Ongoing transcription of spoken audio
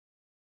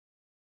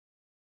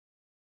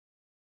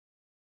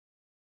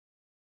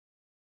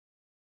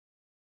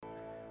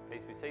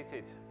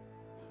seated.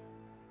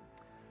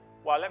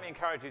 Well, let me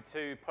encourage you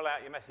to pull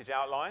out your message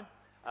outline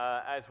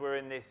as we're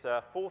in this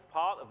fourth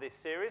part of this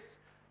series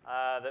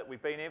that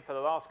we've been in for the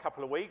last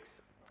couple of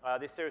weeks.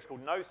 This series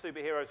called No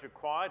Superheroes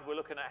Required. We're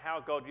looking at how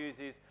God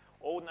uses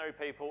ordinary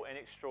people in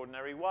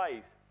extraordinary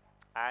ways.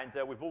 And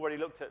we've already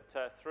looked at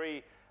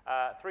three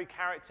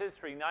characters,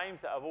 three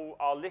names that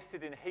are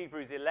listed in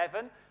Hebrews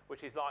 11,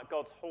 which is like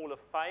God's Hall of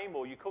Fame,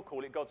 or you could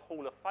call it God's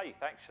Hall of Faith,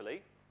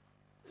 actually.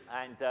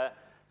 And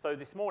so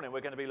this morning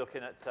we're going to be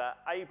looking at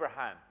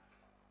Abraham.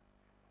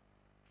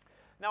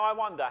 Now I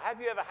wonder,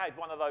 have you ever had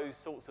one of those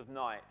sorts of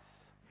nights?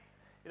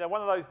 You know, one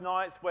of those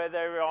nights where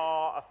there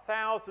are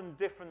 1,000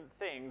 different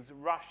things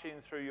rushing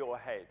through your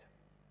head.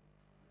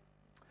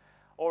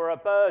 Or a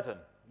burden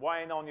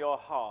weighing on your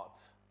heart,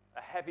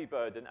 a heavy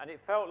burden, and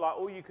it felt like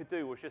all you could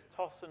do was just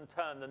toss and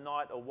turn the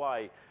night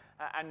away.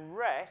 And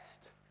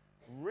rest,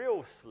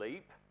 real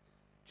sleep,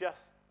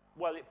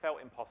 well, it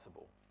felt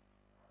impossible.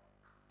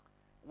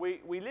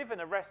 We live in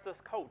a restless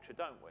culture,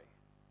 don't we?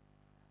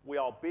 We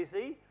are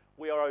busy,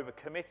 we are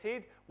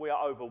overcommitted, we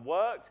are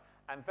overworked,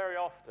 and very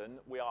often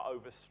we are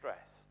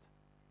overstressed.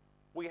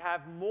 We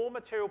have more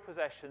material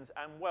possessions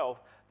and wealth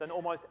than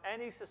almost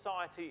any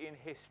society in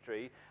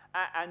history,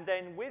 and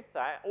then with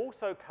that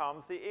also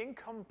comes the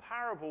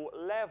incomparable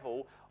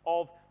level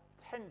of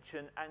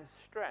tension and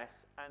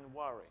stress and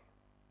worry.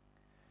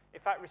 In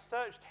fact,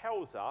 research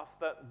tells us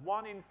that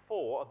 1 in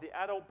 4 of the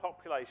adult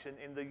population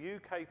in the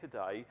UK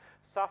today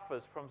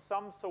suffers from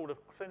some sort of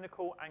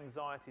clinical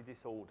anxiety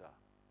disorder.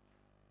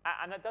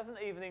 And that doesn't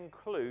even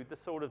include the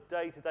sort of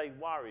day-to-day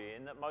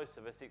worrying that most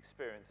of us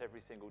experience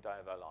every single day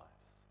of our lives.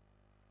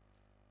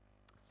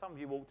 Some of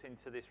you walked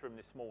into this room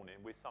this morning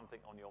with something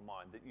on your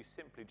mind that you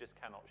simply just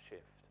cannot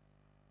shift.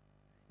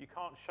 You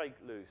can't shake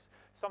loose.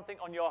 Something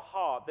on your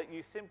heart that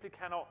you simply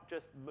cannot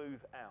just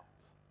move out.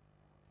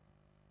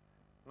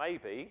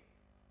 Maybe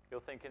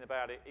you're thinking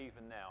about it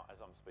even now as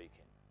I'm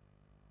speaking.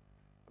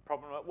 A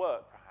problem at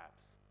work,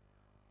 perhaps,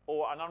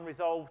 or an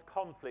unresolved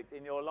conflict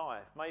in your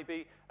life.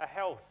 Maybe a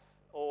health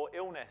or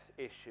illness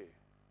issue.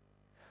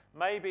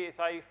 Maybe it's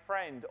a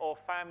friend or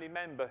family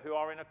member who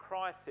are in a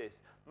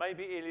crisis.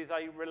 Maybe it is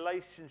a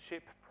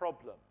relationship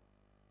problem.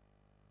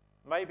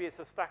 Maybe it's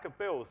a stack of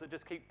bills that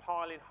just keep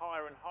piling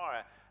higher and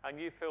higher, and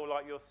you feel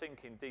like you're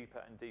sinking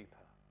deeper and deeper.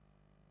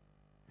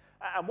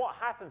 And what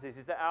happens is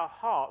that our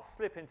hearts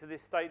slip into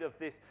this state of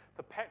this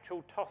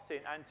perpetual tossing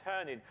and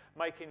turning,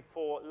 making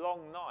for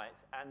long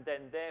nights and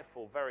then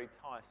therefore very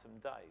tiresome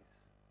days.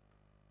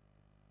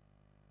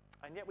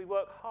 And yet we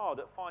work hard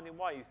at finding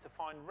ways to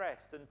find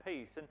rest and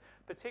peace, and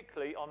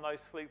particularly on those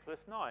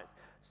sleepless nights.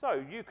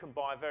 So you can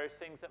buy various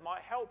things that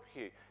might help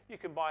you. You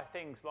can buy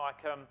things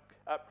like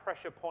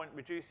pressure point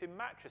reducing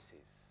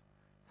mattresses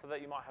so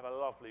that you might have a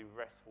lovely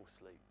restful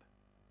sleep.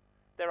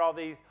 There are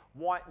these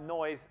white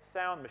noise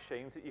sound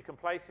machines that you can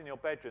place in your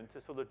bedroom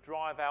to sort of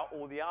drive out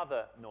all the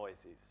other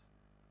noises.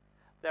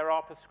 There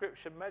are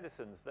prescription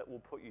medicines that will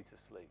put you to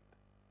sleep.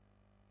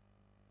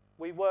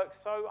 We work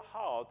so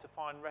hard to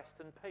find rest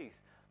and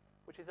peace,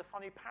 which is a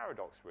funny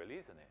paradox, really,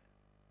 isn't it?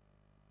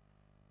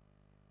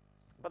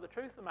 But the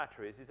truth of the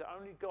matter is that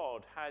only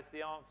God has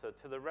the answer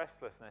to the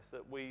restlessness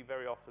that we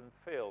very often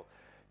feel.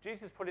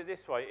 Jesus put it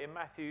this way in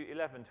Matthew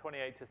 11,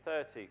 28 to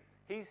 30.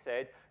 He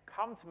said,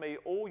 "Come to me,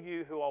 all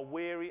you who are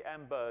weary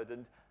and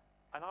burdened,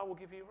 and I will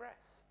give you rest.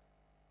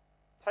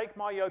 Take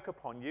my yoke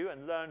upon you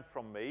and learn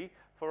from me,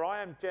 for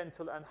I am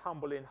gentle and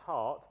humble in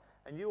heart,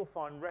 and you will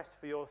find rest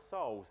for your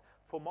souls.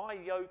 For my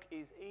yoke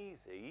is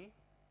easy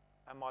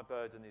and my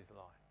burden is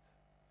light."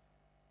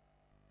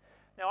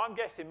 Now, I'm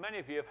guessing many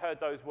of you have heard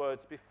those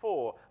words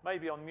before,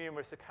 maybe on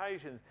numerous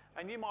occasions,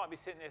 and you might be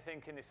sitting there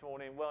thinking this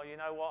morning, well, you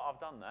know what, I've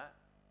done that.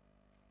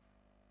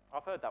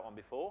 I've heard that one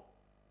before.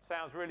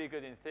 Sounds really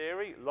good in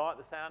theory, like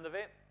the sound of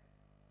it,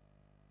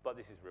 but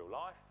this is real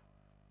life.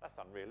 That's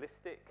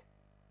unrealistic.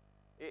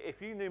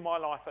 If you knew my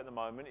life at the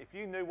moment, if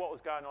you knew what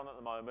was going on at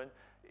the moment,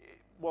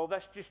 well,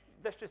 that's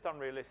just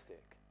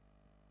unrealistic.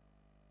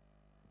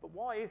 But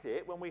why is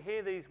it, when we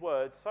hear these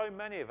words, so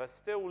many of us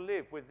still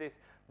live with this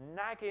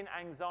nagging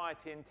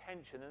anxiety and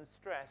tension and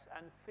stress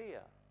and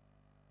fear?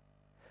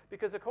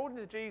 Because according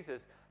to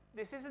Jesus,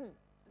 this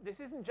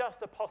isn't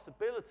just a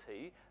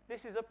possibility,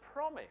 this is a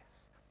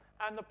promise.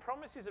 And the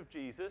promises of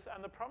Jesus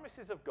and the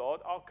promises of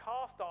God are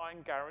cast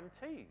iron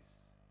guarantees.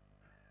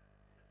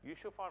 You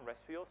shall find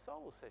rest for your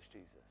souls, says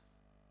Jesus.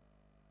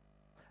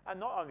 And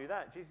not only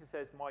that, Jesus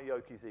says, my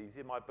yoke is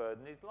easy, my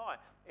burden is light.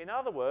 In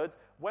other words,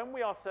 when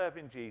we are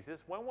serving Jesus,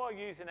 when we are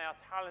using our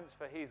talents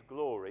for his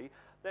glory,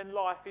 then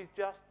life is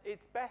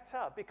it's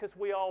better, because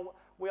we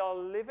are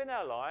living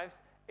our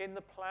lives in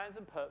the plans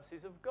and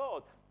purposes of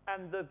God.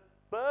 And the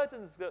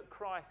burdens that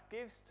Christ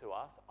gives to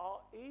us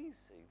are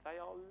easy, they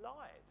are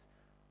light.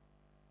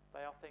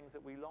 They are things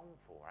that we long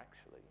for,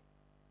 actually.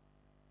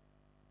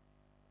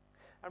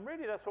 And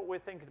really that's what we're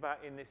thinking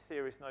about in this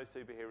series, No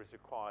Superheroes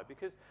Required,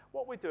 because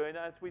what we're doing,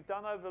 as we've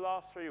done over the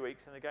last 3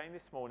 weeks, and again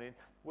this morning,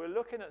 we're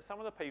looking at some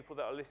of the people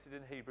that are listed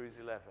in Hebrews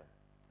 11.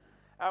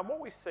 And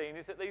what we've seen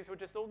is that these were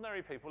just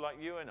ordinary people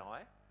like you and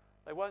I,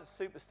 They weren't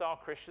superstar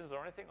Christians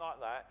or anything like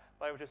that.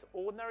 They were just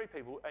ordinary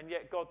people, and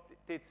yet God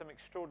did some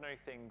extraordinary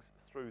things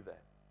through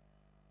them.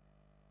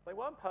 They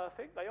weren't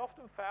perfect. They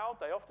often failed.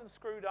 They often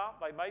screwed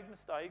up. They made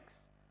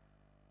mistakes.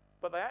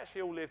 But they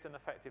actually all lived an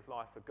effective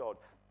life for God.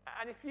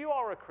 And if you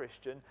are a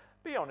Christian,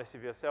 be honest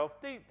with yourself.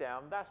 Deep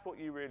down, that's what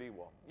you really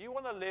want. You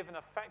want to live an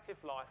effective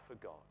life for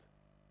God.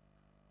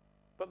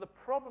 But the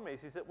problem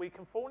is that we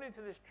can fall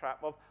into this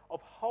trap of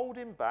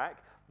holding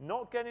back,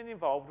 not getting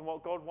involved in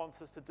what God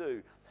wants us to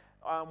do,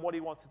 what he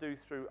wants to do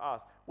through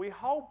us. We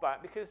hold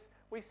back because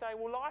we say,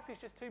 well, life is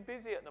just too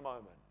busy at the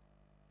moment.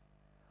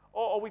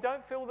 Or we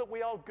don't feel that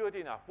we are good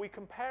enough. We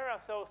compare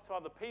ourselves to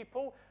other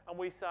people and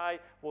we say,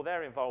 well,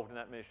 they're involved in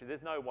that ministry.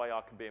 There's no way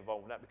I can be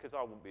involved in that because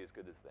I wouldn't be as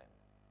good as them.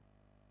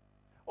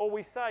 Or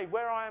we say,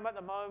 where I am at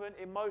the moment,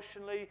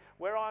 emotionally,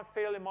 where I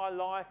feel in my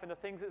life and the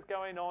things that's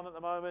going on at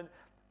the moment,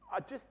 I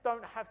just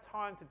don't have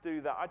time to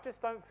do that. I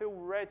just don't feel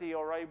ready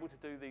or able to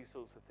do these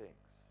sorts of things.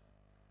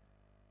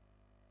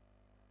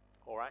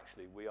 Or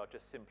actually, we are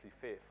just simply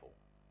fearful.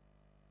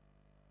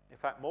 In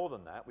fact, more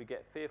than that, we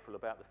get fearful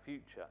about the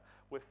future.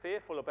 We're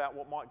fearful about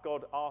what might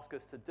God ask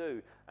us to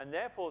do. And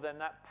therefore, then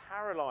that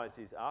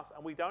paralyzes us,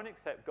 and we don't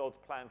accept God's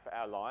plan for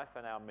our life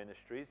and our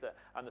ministries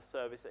and the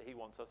service that he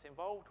wants us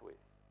involved with.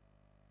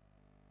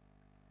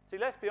 See,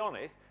 let's be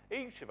honest,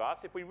 each of us,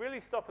 if we really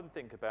stop and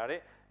think about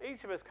it,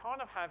 each of us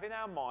kind of have in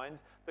our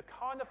minds the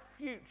kind of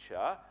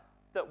future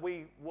that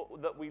we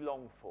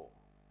long for.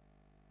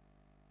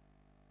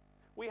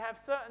 We have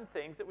certain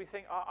things that we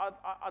think,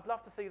 I'd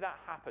love to see that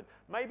happen.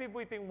 Maybe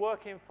we've been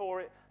working for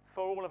it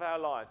for all of our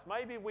lives.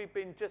 Maybe we've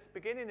been just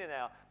beginning in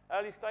our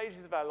early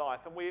stages of our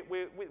life, and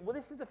well,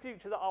 this is the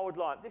future that I would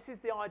like. This is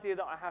the idea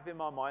that I have in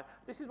my mind.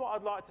 This is what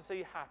I'd like to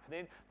see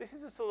happening. This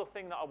is the sort of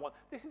thing that I want.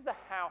 This is the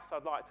house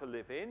I'd like to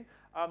live in.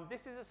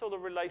 This is the sort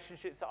of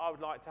relationships that I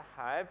would like to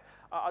have.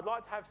 I'd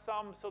like to have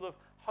some sort of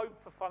hope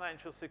for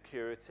financial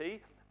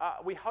security.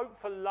 We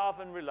hope for love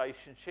and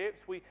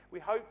relationships. We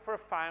hope for a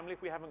family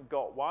if we haven't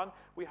got one.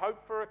 We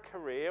hope for a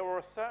career or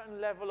a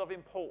certain level of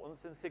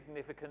importance and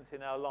significance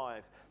in our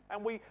lives.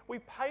 And we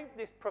paint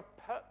this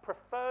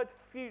preferred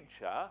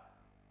future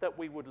that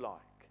we would like,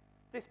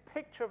 this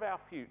picture of our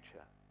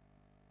future.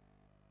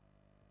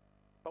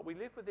 But we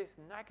live with this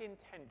nagging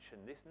tension,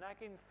 this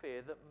nagging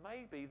fear that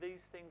maybe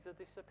these things are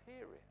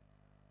disappearing.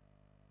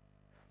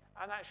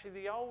 And actually,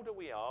 the older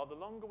we are, the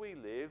longer we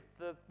live,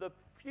 the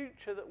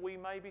future that we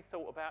maybe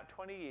thought about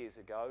 20 years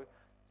ago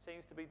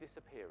seems to be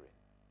disappearing.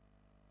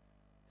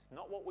 It's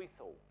not what we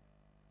thought.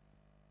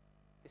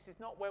 This is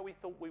not where we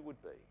thought we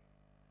would be.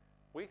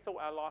 We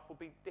thought our life would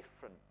be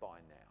different by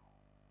now.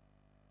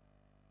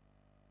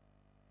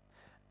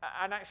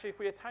 And actually, if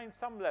we attain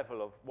some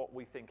level of what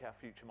we think our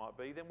future might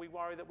be, then we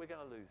worry that we're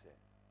going to lose it.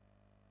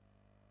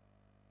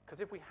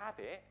 Because if we have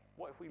it,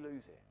 what if we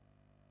lose it?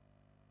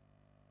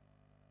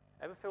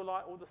 Ever feel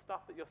like all the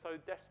stuff that you're so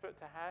desperate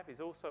to have is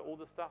also all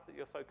the stuff that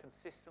you're so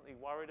consistently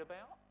worried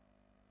about?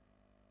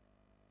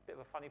 Bit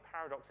of a funny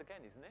paradox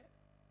again, isn't it?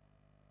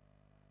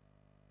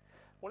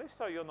 Well, if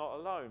so, you're not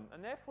alone.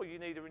 And therefore, you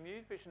need a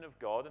renewed vision of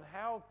God and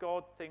how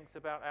God thinks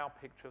about our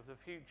picture of the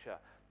future.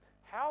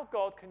 How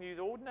God can use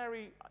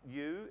ordinary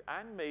you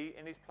and me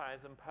in his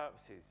plans and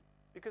purposes.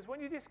 Because when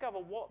you discover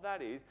what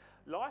that is,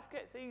 life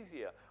gets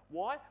easier.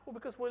 Why? Well,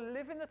 because we're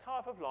living the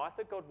type of life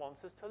that God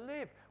wants us to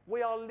live.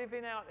 We are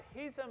living out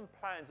his own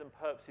plans and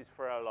purposes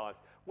for our lives.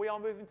 We are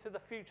moving to the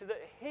future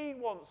that he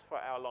wants for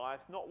our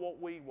lives, not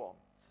what we want.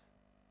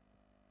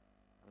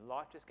 And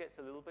life just gets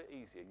a little bit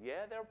easier.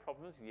 Yeah, there are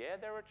problems. Yeah,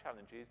 there are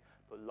challenges.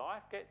 But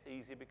life gets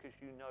easier because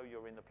you know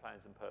you're in the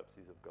plans and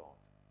purposes of God.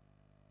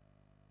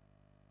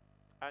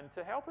 And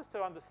to help us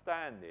to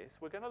understand this,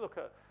 we're going to look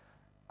at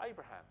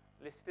Abraham,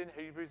 listed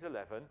in Hebrews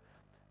 11,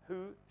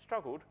 who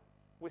struggled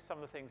with some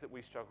of the things that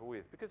we struggle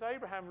with. Because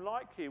Abraham,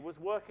 like you, was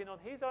working on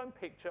his own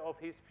picture of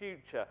his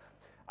future.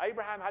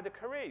 Abraham had a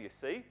career, you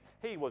see.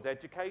 He was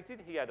educated.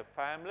 He had a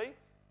family.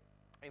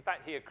 In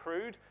fact, he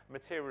accrued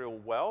material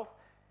wealth.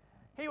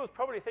 He was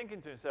probably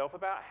thinking to himself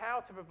about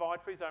how to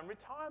provide for his own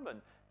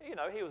retirement. You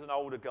know, he was an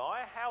older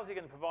guy. How's he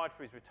going to provide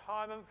for his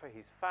retirement, for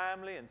his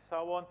family, and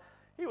so on?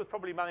 He was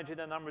probably managing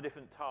a number of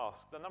different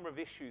tasks, a number of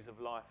issues of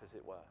life, as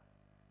it were.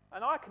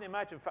 And I can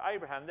imagine for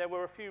Abraham there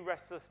were a few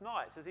restless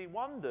nights as he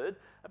wondered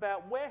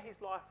about where his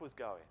life was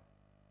going,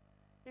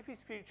 if his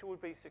future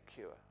would be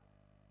secure,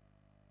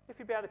 if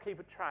he'd be able to keep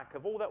a track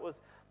of all that was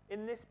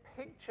in this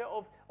picture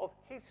of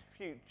his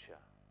future.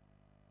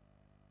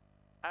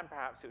 And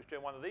perhaps it was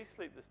during one of these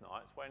sleepless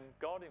nights when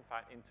God, in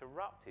fact,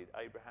 interrupted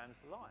Abraham's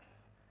life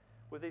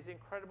with these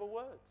incredible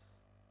words.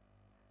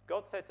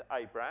 God said to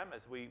Abraham,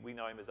 as we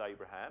know him as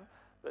Abraham,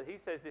 that he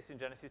says this in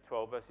Genesis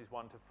 12, verses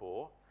 1 to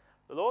 4,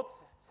 the Lord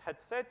had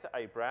said to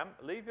Abraham,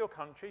 leave your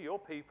country, your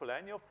people,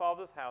 and your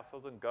father's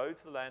household, and go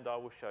to the land I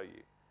will show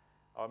you.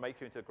 I will make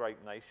you into a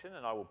great nation,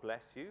 and I will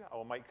bless you. I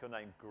will make your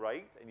name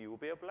great, and you will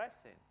be a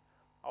blessing.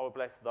 I will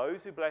bless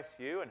those who bless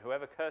you, and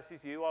whoever curses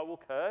you, I will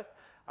curse,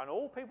 and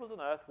all peoples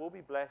on earth will be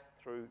blessed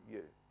through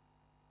you.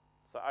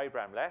 So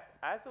Abraham left,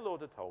 as the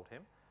Lord had told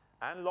him,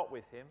 and Lot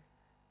with him,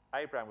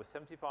 Abraham was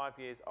 75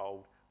 years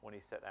old when he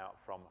set out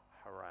from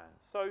Haran.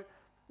 So,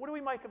 what do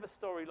we make of a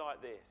story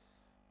like this?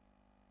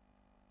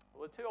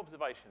 Well, there are two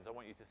observations I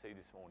want you to see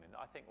this morning that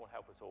I think will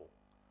help us all.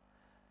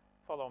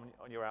 Follow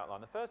on your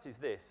outline. The first is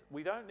this: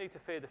 we don't need to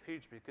fear the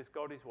future because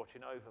God is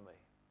watching over me.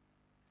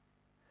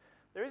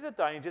 There is a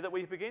danger that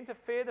we begin to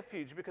fear the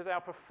future because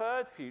our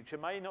preferred future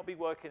may not be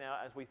working out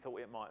as we thought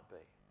it might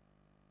be.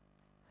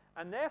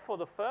 And therefore,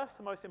 the first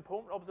and most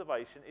important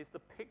observation is the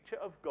picture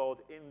of God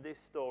in this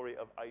story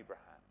of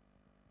Abraham.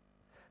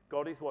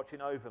 God is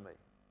watching over me.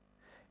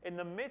 In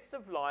the midst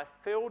of life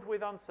filled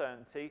with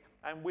uncertainty,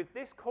 and with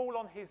this call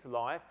on his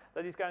life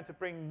that is going to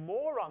bring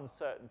more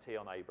uncertainty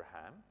on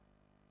Abraham,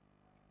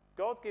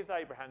 God gives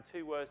Abraham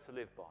two words to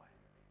live by.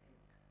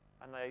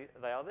 And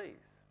they are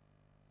these.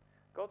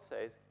 God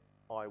says,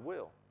 I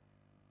will.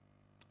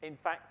 In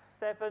fact,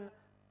 7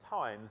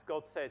 times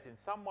God says in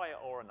some way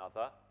or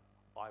another,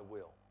 I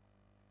will.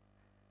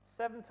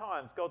 7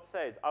 times God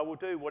says, I will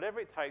do whatever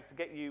it takes to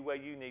get you where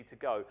you need to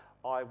go.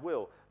 I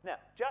will. Now,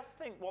 just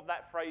think what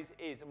that phrase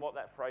is and what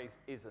that phrase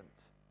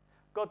isn't.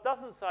 God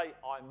doesn't say,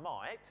 I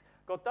might.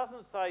 God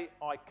doesn't say,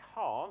 I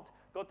can't.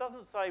 God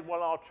doesn't say,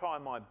 well, I'll try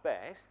my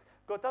best.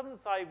 God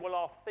doesn't say, well,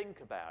 I'll think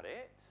about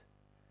it.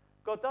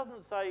 God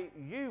doesn't say,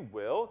 you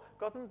will.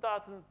 God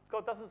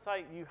doesn't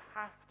say, you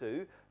have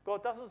to.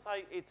 God doesn't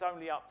say, it's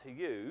only up to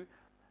you.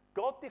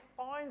 God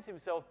defines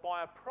himself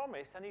by a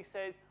promise, and he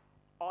says,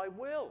 I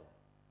will.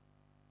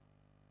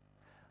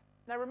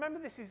 Now, remember,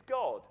 this is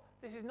God.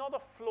 This is not a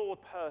flawed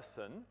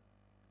person.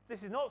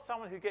 This is not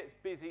someone who gets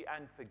busy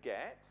and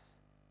forgets.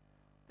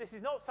 This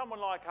is not someone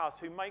like us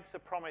who makes a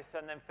promise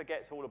and then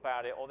forgets all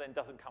about it or then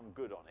doesn't come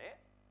good on it.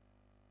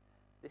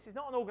 This is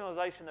not an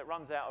organization that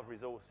runs out of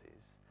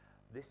resources.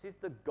 This is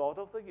the God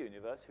of the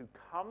universe who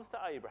comes to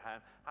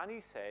Abraham and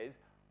he says,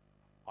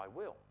 I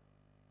will.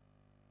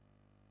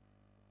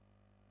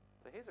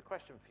 So here's a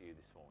question for you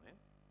this morning.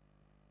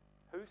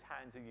 Whose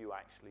hands are you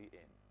actually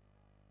in?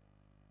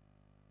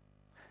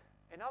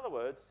 In other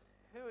words,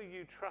 who are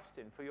you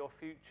trusting for your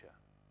future?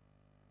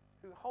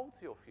 Who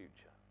holds your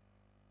future?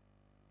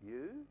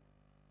 You?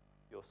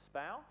 Your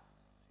spouse?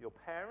 Your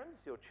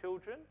parents? Your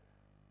children?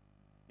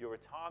 Your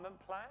retirement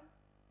plan?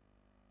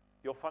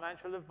 Your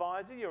financial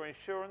advisor? Your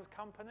insurance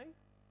company?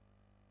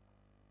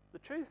 The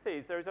truth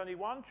is, there is only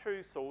one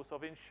true source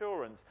of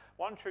insurance,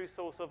 one true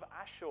source of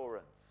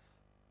assurance,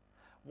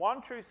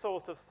 one true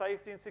source of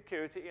safety and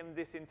security in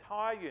this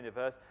entire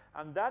universe,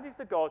 and that is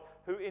the God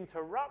who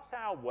interrupts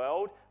our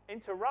world,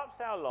 interrupts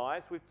our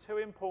lives with 2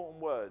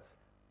 important words,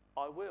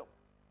 I will.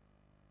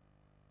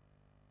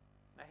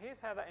 Now here's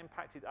how that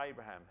impacted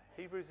Abraham.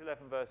 Hebrews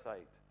 11 verse 8.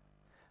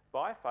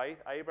 By faith,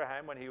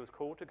 Abraham, when he was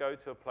called to go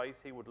to a place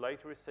he would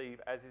later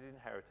receive as his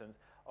inheritance,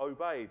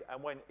 obeyed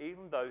and went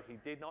even though he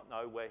did not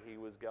know where he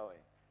was going.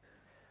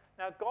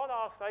 Now, God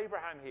asks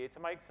Abraham here to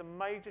make some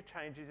major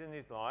changes in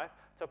his life,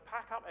 to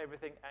pack up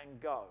everything and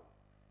go.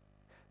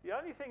 The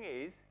only thing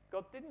is,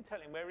 God didn't tell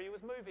him where he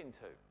was moving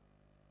to.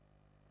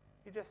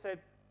 He just said,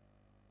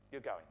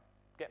 you're going,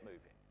 get moving.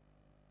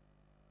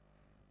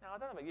 Now, I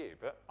don't know about you,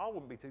 but I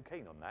wouldn't be too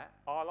keen on that.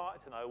 I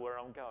like to know where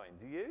I'm going.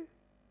 Do you?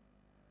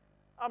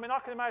 I mean, I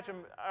can imagine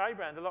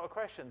Abraham had a lot of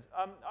questions.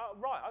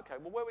 Right, okay,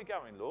 well, where are we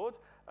going, Lord?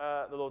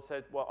 The Lord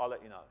said, well, I'll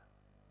let you know.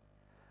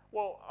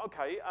 Well,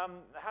 okay,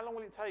 how long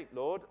will it take,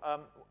 Lord?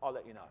 I'll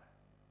let you know.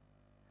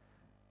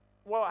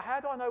 Well, how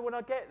do I know when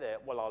I get there?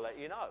 Well, I'll let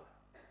you know.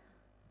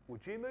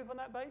 Would you move on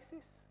that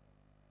basis?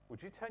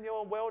 Would you turn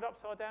your world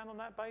upside down on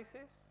that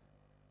basis?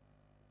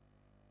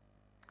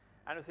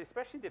 And it was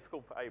especially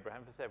difficult for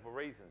Abraham for several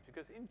reasons,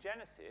 because in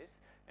Genesis,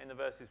 in the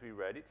verses we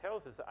read, it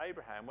tells us that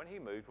Abraham, when he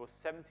moved, was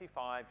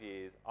 75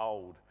 years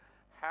old.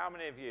 How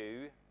many of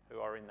you who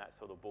are in that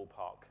sort of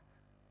ballpark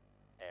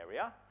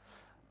area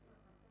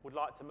would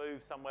like to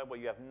move somewhere where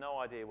you have no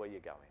idea where you're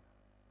going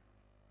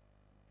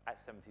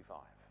at 75?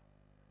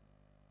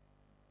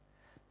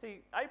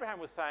 See, Abraham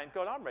was saying,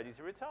 God, I'm ready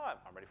to retire.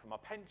 I'm ready for my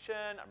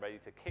pension. I'm ready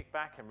to kick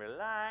back and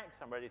relax.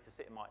 I'm ready to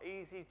sit in my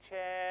easy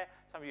chair.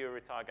 Some of you are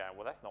retired going,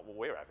 well, that's not what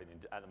we're having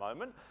at the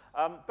moment.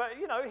 But,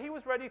 you know, he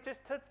was ready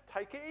just to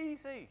take it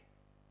easy.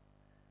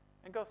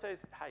 And God says,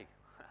 hey,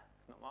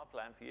 it's not my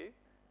plan for you.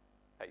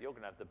 Hey, you're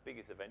going to have the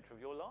biggest adventure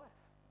of your life.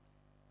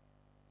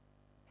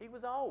 He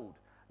was old.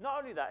 Not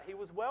only that, he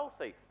was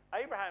wealthy.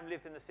 Abraham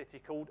lived in a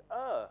city called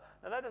Ur.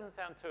 Now, that doesn't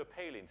sound too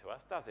appealing to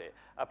us, does it?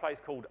 A place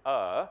called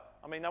Ur.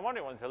 I mean, no wonder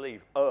he wanted to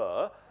leave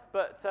Ur,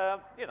 but,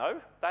 you know,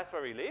 that's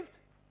where he lived.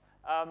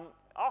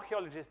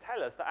 Archaeologists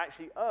tell us that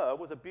actually Ur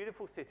was a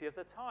beautiful city of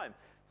the time.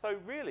 So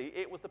really,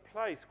 it was the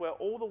place where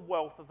all the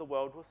wealth of the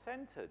world was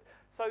centered.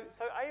 So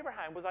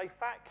Abraham was a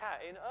fat cat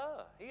in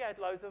Ur. He had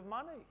loads of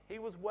money. He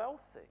was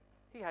wealthy.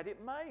 He had it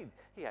made.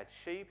 He had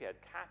sheep, he had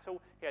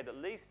cattle, he had at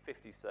least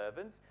 50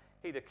 servants.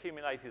 He'd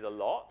accumulated a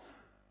lot.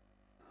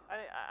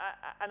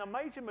 And a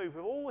major move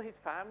with all his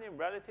family and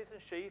relatives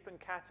and sheep and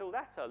cattle,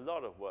 that's a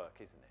lot of work,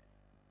 isn't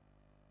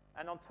it?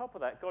 And on top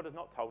of that, God had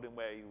not told him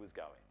where he was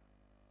going.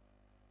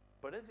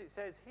 But as it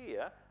says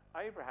here,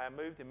 Abraham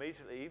moved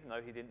immediately even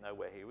though he didn't know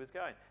where he was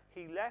going.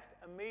 He left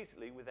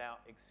immediately without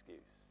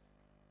excuse.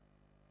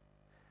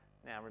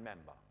 Now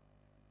remember,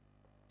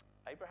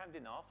 Abraham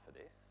didn't ask for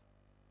this.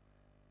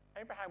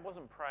 Abraham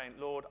wasn't praying,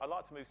 Lord, I'd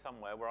like to move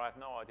somewhere where I have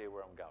no idea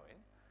where I'm going.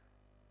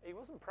 He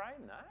wasn't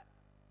praying that.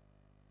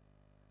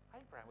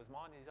 Abraham was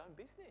minding his own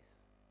business.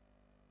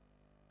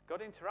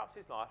 God interrupts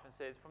his life and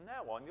says, from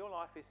now on, your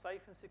life is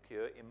safe and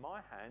secure in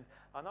my hands,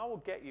 and I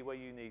will get you where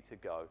you need to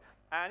go.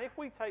 And if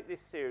we take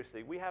this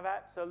seriously, we have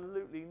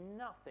absolutely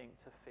nothing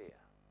to fear.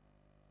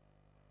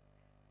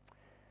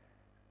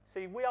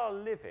 See, we are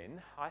living,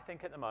 I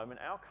think at the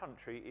moment, our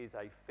country is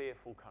a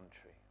fearful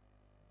country.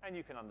 And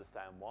you can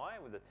understand why,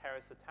 with the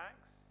terrorist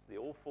attacks, the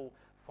awful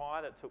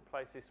fire that took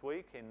place this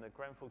week in the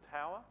Grenfell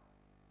Tower.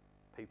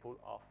 People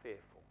are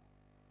fearful.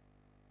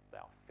 They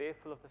are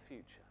fearful of the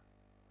future.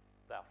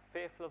 They are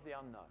fearful of the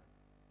unknown.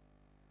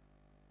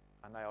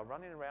 And they are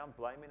running around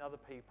blaming other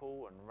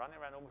people and running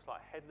around almost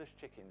like headless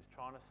chickens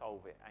trying to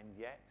solve it, and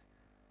yet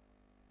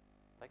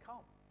they can't.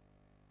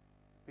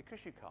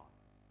 Because you can't.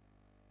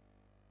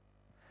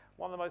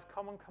 One of the most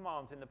common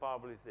commands in the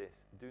Bible is this: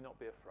 do not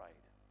be afraid.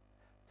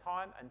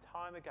 Time and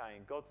time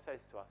again, God says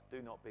to us,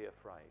 do not be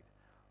afraid.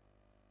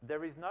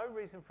 There is no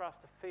reason for us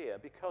to fear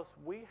because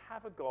we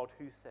have a God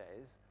who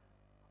says,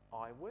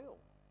 I will.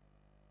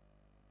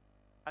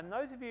 And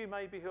those of you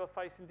maybe who are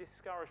facing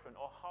discouragement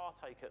or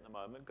heartache at the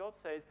moment, God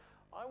says,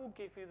 I will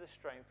give you the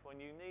strength when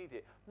you need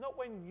it. Not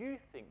when you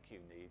think you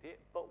need it,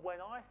 but when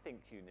I think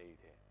you need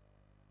it.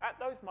 At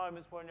those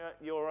moments when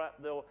you're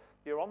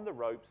on the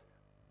ropes,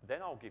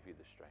 then I'll give you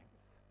the strength.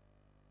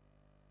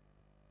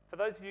 For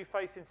those of you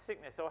facing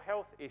sickness or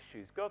health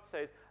issues, God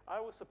says,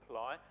 I will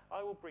supply,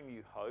 I will bring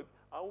you hope,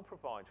 I will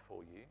provide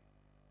for you.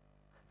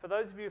 For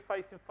those of you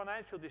facing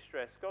financial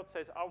distress, God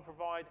says, I will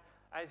provide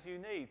as you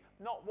need.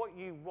 Not what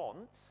you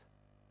want,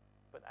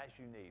 but as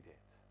you need it.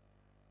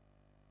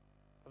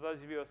 For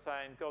those of you who are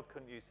saying, God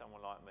couldn't use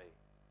someone like me,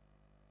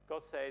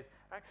 God says,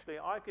 actually,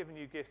 I've given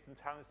you gifts and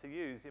talents to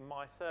use in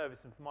my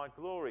service and for my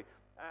glory,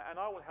 and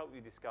I will help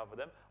you discover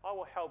them, I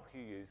will help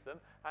you use them,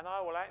 and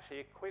I will actually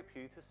equip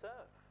you to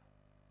serve.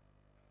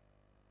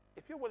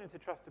 If you're willing to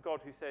trust a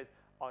God who says,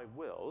 I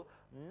will,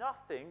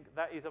 nothing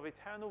that is of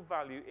eternal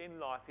value in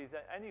life is in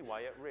any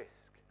way at risk.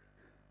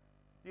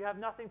 You have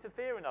nothing to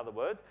fear, in other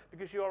words,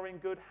 because you are in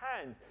good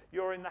hands.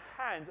 You're in the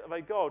hands of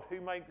a God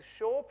who makes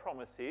sure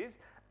promises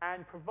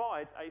and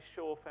provides a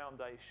sure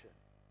foundation.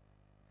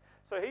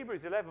 So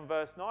Hebrews 11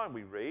 verse 9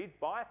 we read,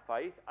 by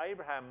faith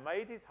Abraham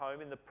made his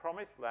home in the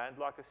promised land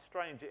like a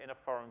stranger in a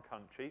foreign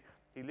country.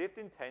 He lived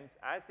in tents,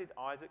 as did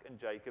Isaac and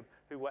Jacob,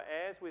 who were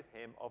heirs with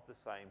him of the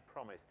same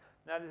promise.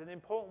 Now there's an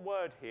important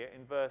word here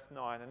in verse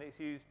 9, and it's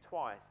used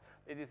twice.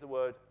 It is the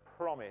word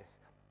promise.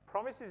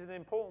 Promise is an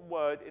important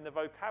word in the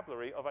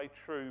vocabulary of a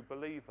true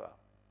believer.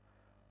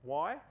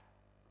 Why?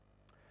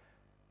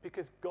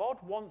 Because God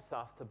wants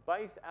us to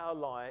base our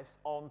lives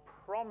on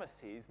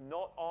promises,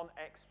 not on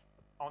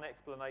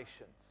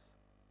explanations,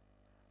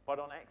 but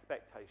on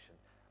expectation.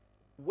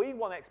 We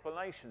want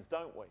explanations,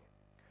 don't we?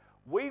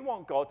 We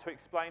want God to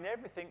explain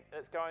everything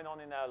that's going on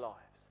in our lives.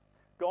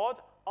 God,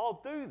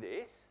 I'll do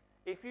this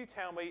if you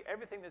tell me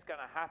everything that's going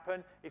to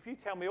happen. If you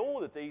tell me all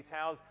the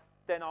details,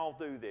 then I'll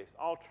do this.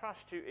 I'll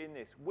trust you in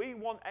this. We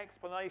want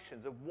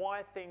explanations of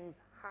why things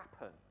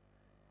happen,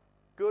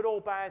 good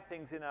or bad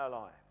things in our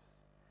lives.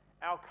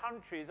 Our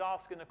country is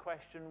asking the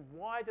question,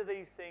 why do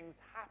these things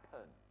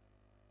happen?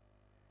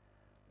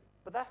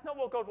 But that's not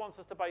what God wants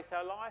us to base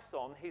our lives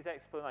on, his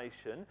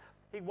explanation.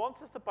 He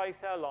wants us to base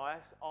our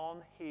lives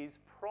on his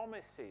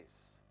promises.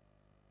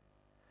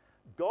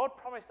 God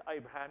promised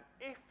Abraham,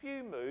 if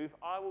you move,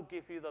 I will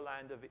give you the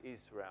land of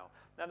Israel.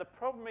 Now the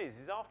problem is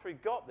after he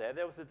got there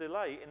was a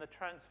delay in the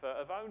transfer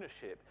of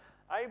ownership.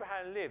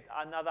 Abraham lived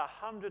another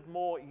 100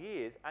 more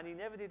years and he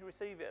never did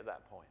receive it at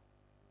that point.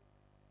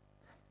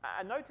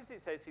 And notice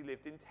it says he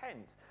lived in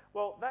tents.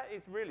 Well, that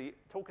is really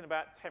talking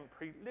about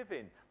temporary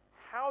living.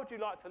 How would you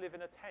like to live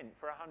in a tent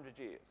for 100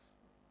 years?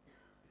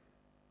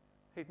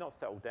 He'd not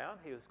settled down.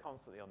 He was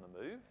constantly on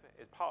the move.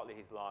 It's partly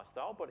his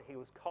lifestyle, but he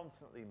was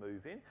constantly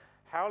moving.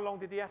 How long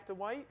did he have to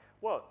wait?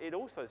 Well, it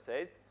also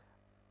says,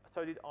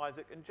 so did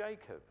Isaac and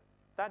Jacob.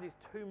 That is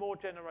 2 more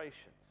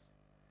generations.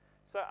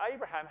 So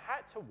Abraham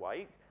had to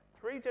wait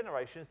 3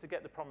 generations to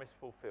get the promise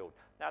fulfilled.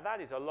 Now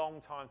that is a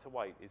long time to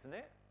wait, isn't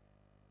it?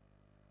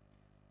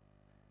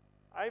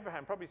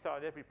 Abraham probably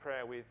started every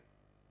prayer with,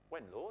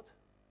 when, Lord?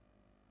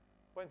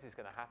 When's this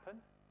going to happen?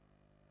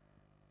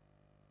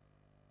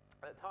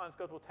 And at times,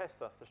 God will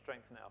test us to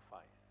strengthen our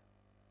faith.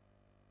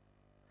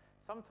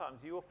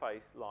 Sometimes you will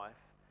face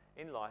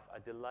in life a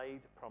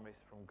delayed promise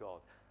from God.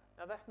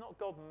 Now, that's not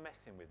God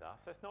messing with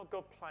us. That's not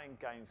God playing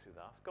games with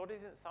us. God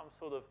isn't some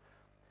sort of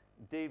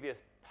devious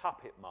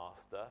puppet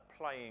master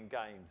playing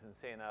games and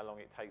seeing how long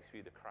it takes for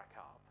you to crack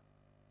up.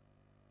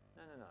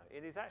 No, no, no.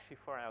 It is actually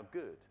for our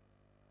good.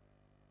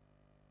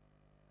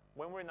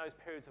 When we're in those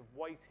periods of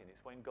waiting,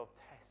 it's when God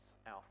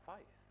tests our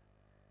faith.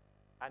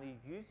 And he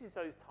uses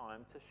those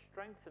times to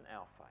strengthen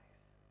our faith.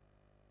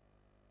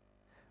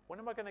 When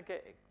am I going to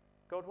get it?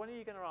 God, when are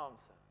you going to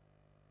answer?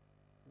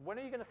 When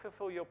are you going to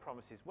fulfill your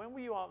promises? When will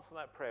you answer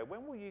that prayer?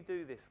 When will you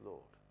do this, Lord?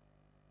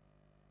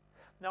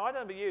 Now, I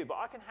don't know about you, but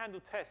I can handle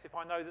tests if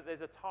I know that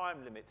there's a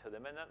time limit to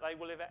them and that they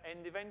will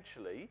end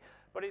eventually.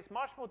 But it's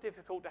much more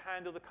difficult to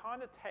handle the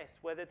kind of tests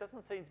where there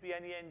doesn't seem to be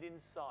any end in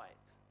sight.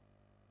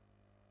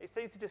 It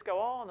seems to just go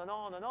on and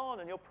on and on,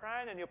 and you're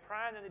praying and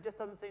it just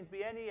doesn't seem to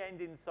be any end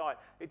in sight.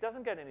 It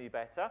doesn't get any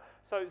better.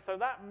 So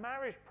that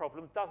marriage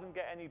problem doesn't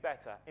get any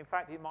better. In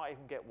fact, it might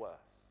even get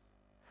worse.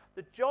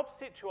 The job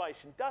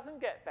situation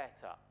doesn't get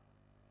better.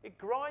 It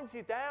grinds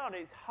you down.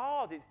 It's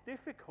hard. It's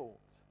difficult.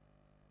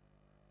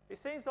 It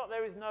seems like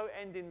there is no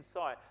end in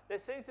sight. There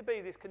seems to be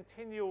this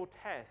continual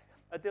test,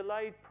 a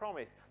delayed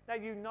promise. Now,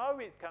 you know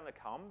it's going to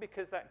come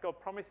because that God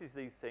promises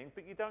these things,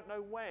 but you don't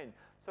know when.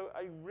 So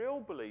a real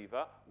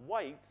believer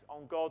waits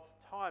on God's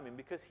timing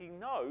because he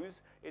knows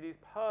it is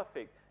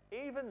perfect,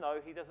 even though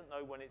he doesn't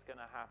know when it's going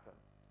to happen.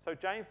 So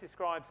James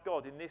describes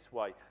God in this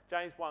way,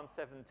 James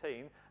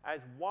 1:17,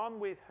 as one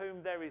with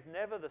whom there is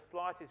never the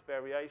slightest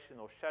variation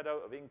or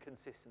shadow of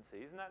inconsistency.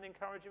 Isn't that an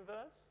encouraging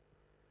verse?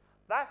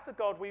 That's the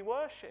God we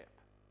worship.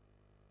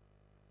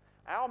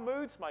 Our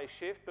moods may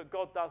shift, but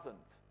God doesn't.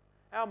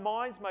 Our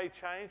minds may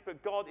change,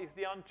 but God is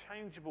the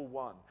unchangeable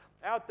one.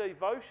 Our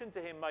devotion to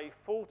him may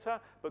falter,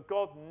 but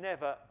God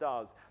never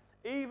does.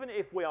 Even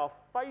if we are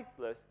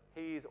faithless,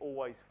 he is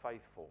always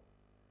faithful,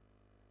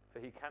 for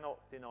he cannot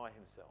deny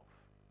himself.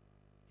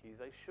 He is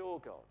a sure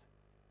God.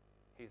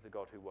 He's the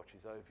God who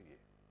watches over you.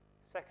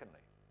 Secondly,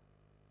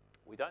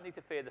 we don't need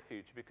to fear the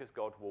future because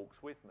God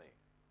walks with me.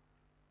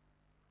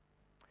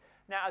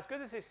 Now, as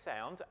good as this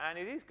sounds, and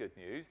it is good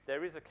news,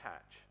 there is a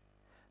catch.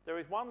 There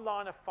is one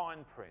line of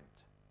fine print.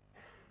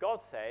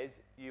 God says,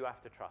 you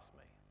have to trust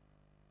me.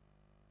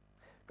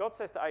 God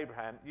says to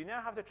Abraham, you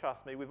now have to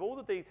trust me with all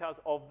the details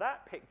of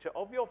that picture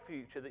of your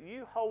future that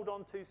you hold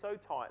on to so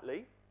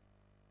tightly.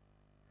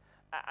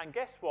 And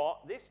guess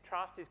what? This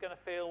trust is going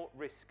to feel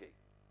risky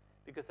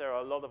because there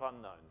are a lot of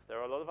unknowns. There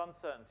are a lot of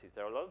uncertainties.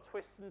 There are a lot of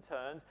twists and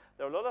turns.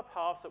 There are a lot of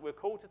paths that we're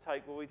called to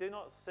take where we do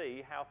not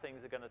see how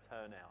things are going to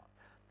turn out.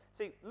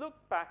 See, look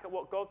back at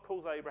what God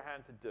calls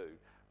Abraham to do.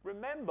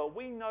 Remember,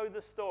 we know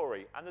the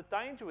story, and the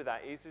danger with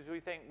that is we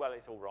think, well,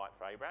 it's all right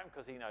for Abraham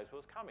because he knows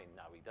what's coming.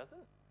 No, he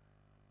doesn't.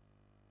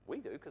 We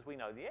do because we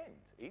know the end.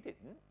 He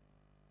didn't.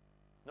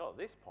 Not at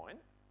this point.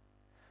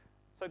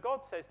 So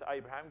God says to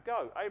Abraham,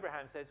 go.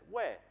 Abraham says,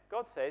 where?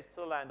 God says, to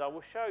the land I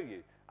will show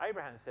you.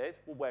 Abraham says,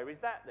 well, where is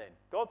that then?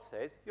 God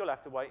says, you'll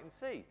have to wait and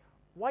see.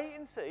 Wait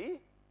and see?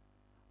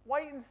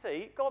 Wait and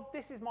see? God,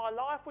 this is my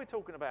life we're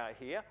talking about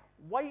here.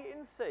 Wait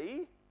and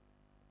see?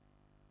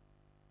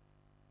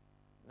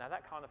 Now,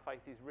 that kind of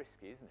faith is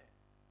risky, isn't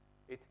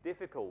it? It's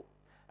difficult.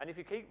 And if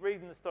you keep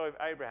reading the story of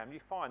Abraham, you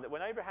find that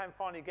when Abraham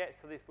finally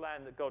gets to this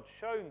land that God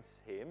shows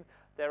him,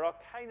 there are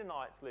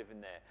Canaanites living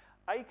there,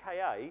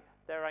 a.k.a.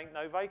 there ain't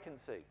no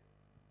vacancy.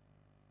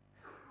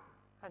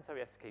 And so he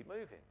has to keep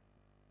moving.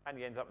 And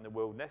he ends up in the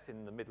wilderness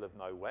in the middle of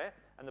nowhere.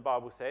 And the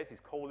Bible says he's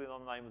calling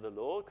on the name of the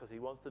Lord because he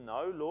wants to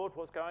know, Lord,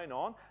 what's going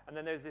on? And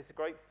then there's this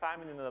great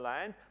famine in the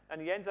land.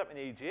 And he ends up in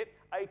Egypt,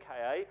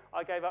 a.k.a.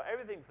 I gave up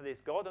everything for this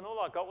God and all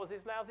I got was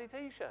this lousy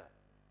T-shirt.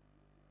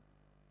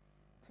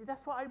 See,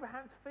 that's what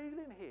Abraham's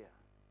feeling here.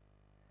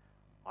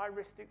 I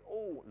risked it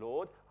all,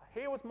 Lord.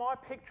 Here was my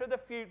picture of the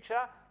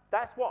future.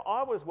 That's what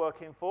I was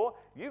working for.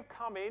 You've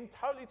come in,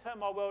 totally turned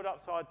my world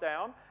upside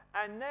down.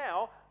 And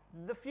now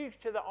the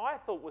future that I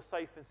thought was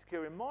safe and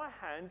secure in my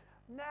hands,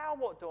 now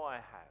what do I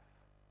have?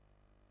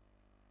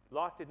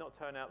 Life did not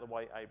turn out the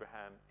way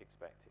Abraham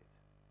expected.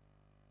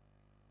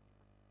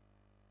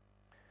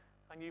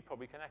 And you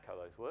probably can echo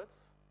those words.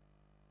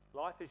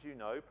 Life, as you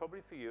know,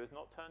 probably for you, has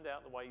not turned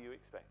out the way you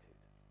expected.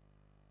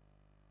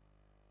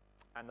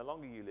 And the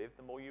longer you live,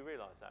 the more you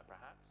realise that,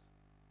 perhaps.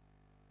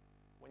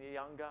 When you're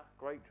younger,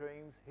 great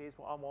dreams, here's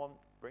what I want,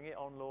 bring it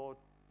on, Lord.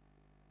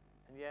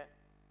 And yet,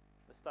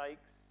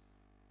 mistakes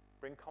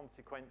bring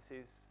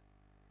consequences,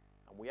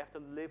 and we have to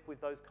live with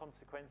those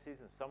consequences,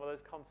 and some of those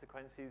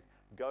consequences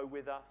go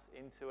with us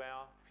into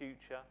our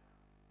future,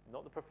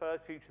 not the preferred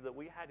future that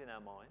we had in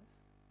our minds.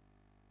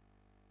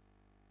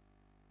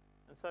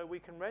 And so we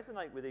can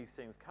resonate with these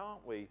things,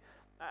 can't we?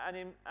 And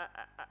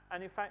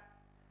in fact,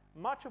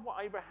 much of what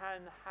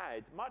Abraham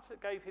had, much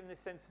that gave him this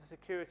sense of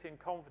security and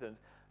confidence,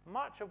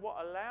 much of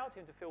what allowed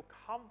him to feel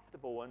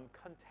comfortable and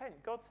content,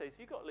 God says,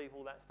 you've got to leave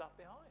all that stuff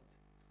behind.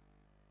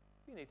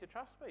 You need to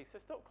trust me. So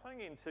stop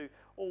clinging to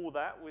all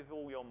that with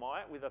all your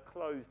might, with a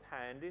closed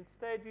hand.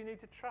 Instead, you need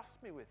to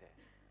trust me with it.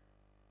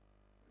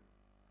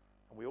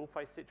 And we all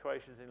face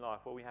situations in life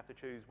where we have to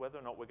choose whether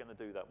or not we're going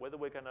to do that, whether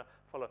we're going to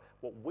follow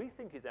what we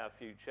think is our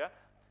future,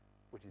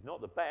 which is not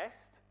the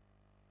best,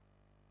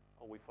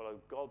 or we follow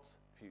God's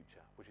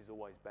future, which is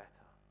always better.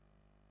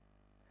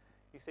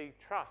 You see,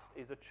 trust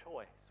is a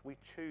choice. We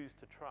choose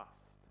to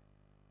trust.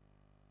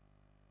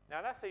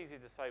 Now, that's easy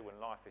to say when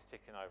life is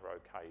ticking over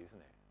okay, isn't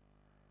it?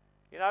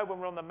 You know, when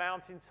we're on the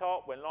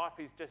mountaintop, when life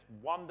is just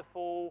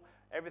wonderful,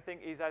 everything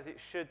is as it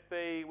should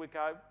be, we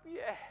go,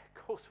 yeah,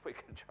 of course we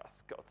can trust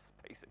God's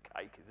piece of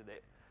cake, isn't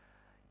it?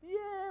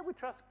 Yeah, we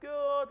trust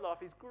God,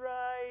 life is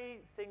great,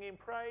 singing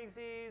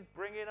praises,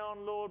 bring it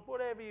on, Lord,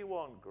 whatever you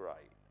want, great.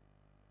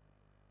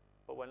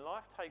 But when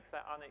life takes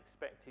that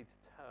unexpected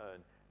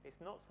turn, it's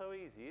not so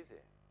easy, is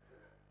it?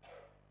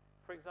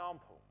 For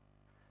example,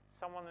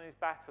 someone is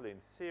battling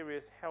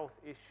serious health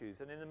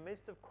issues, and in the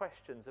midst of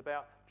questions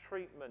about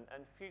treatment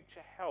and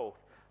future health,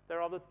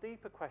 there are the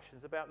deeper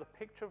questions about the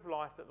picture of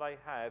life that they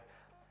have,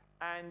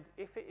 and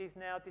if it is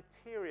now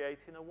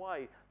deteriorating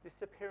away,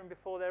 disappearing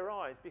before their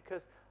eyes,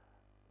 because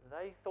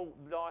they thought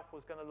life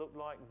was going to look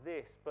like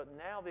this, but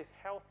now this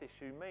health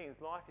issue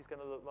means life is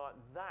going to look like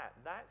that.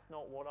 That's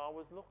not what I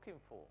was looking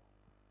for.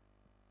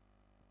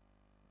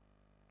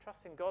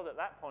 Trusting God at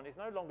that point is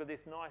no longer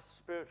this nice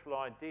spiritual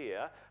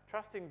idea.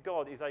 Trusting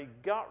God is a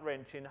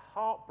gut-wrenching,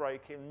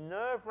 heartbreaking,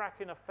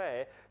 nerve-wracking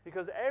affair,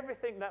 because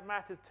everything that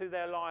matters to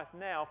their life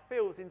now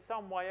feels in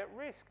some way at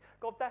risk.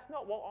 God, that's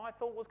not what I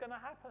thought was going to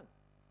happen.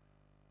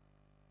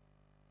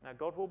 Now,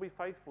 God will be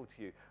faithful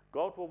to you.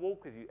 God will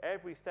walk with you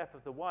every step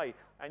of the way,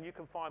 and you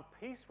can find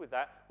peace with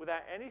that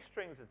without any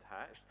strings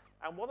attached.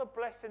 And what a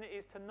blessing it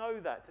is to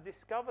know that, to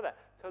discover that,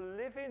 to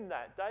live in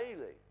that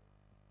daily.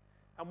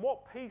 And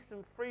what peace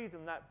and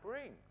freedom that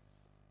brings.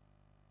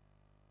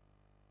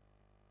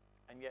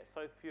 And yet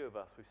so few of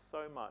us with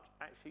so much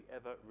actually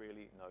ever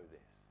really know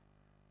this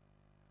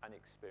and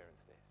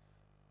experience this.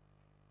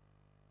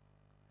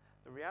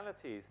 The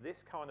reality is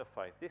this kind of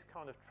faith, this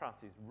kind of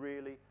trust is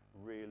really,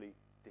 really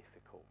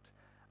difficult.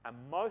 And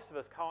most of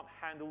us can't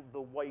handle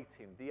the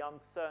waiting, the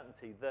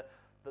uncertainty, the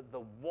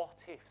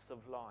what-ifs of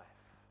life.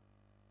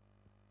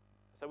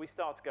 So we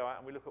start to go out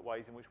and we look at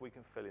ways in which we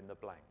can fill in the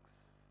blanks.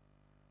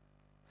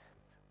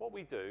 What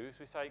we do is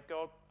we say,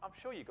 God, I'm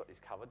sure you've got this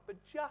covered, but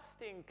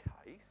just in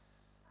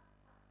case,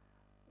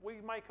 we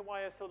make a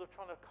way of sort of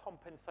trying to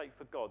compensate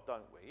for God,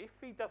 don't we? If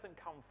he doesn't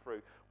come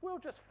through, we'll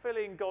just fill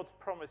in God's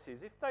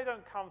promises. If they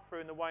don't come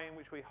through in the way in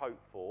which we hope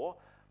for,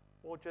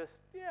 we'll just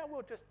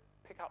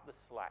pick up the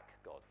slack,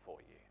 God, for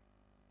you.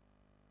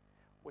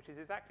 Which is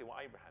exactly what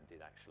Abraham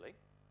did, actually.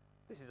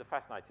 This is a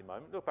fascinating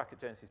moment. Look back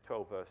at Genesis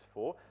 12, verse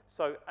 4.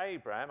 So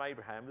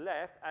Abraham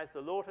left as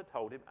the Lord had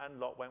told him, and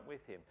Lot went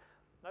with him.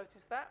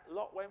 Notice that?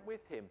 Lot went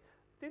with him.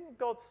 Didn't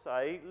God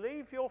say,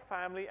 leave your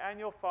family and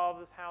your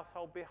father's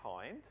household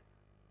behind?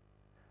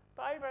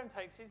 But Abraham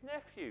takes his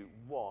nephew.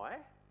 Why?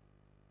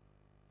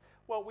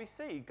 Well, we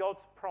see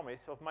God's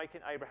promise of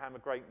making Abraham a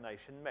great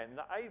nation meant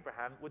that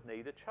Abraham would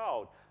need a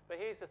child. But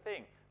here's the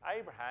thing.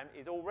 Abraham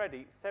is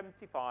already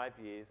 75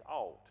 years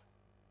old.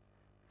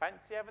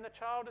 Fancy having a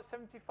child at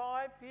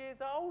 75 years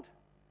old?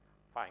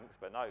 Thanks,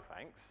 but no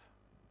thanks.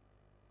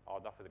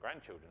 Hard enough for the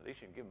grandchildren. At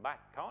least you can give them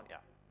back, can't you?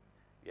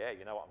 Yeah,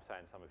 you know what I'm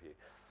saying, some of you.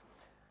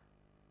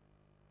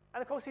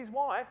 And of course, his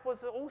wife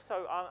was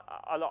also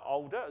a lot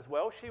older as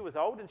well. She was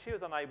old and she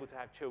was unable to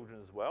have children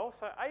as well.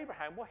 So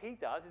Abraham, what he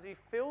does is he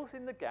fills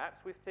in the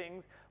gaps with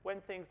things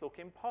when things look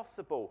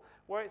impossible,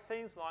 where it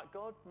seems like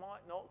God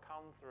might not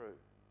come through.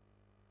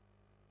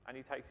 And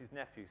he takes his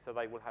nephew so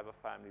they will have a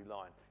family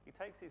line. He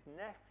takes his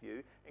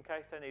nephew in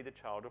case they need a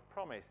child of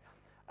promise.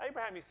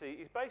 Abraham, you see,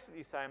 is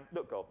basically saying,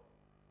 look, God,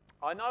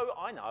 I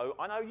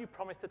know you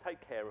promised to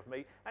take care of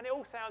me, and it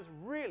all sounds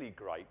really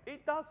great.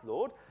 It does,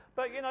 Lord,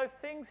 but, you know,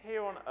 things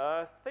here on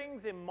earth,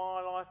 things in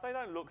my life, they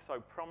don't look so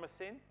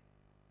promising.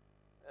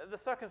 The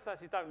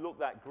circumstances don't look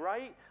that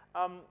great.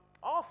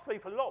 I'll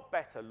sleep a lot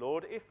better,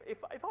 Lord,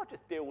 if I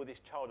just deal with this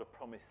child of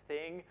promise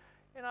thing.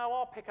 You know,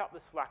 I'll pick up the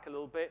slack a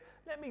little bit.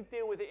 Let me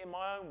deal with it in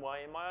my own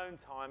way, in my own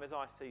time, as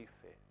I see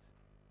fit.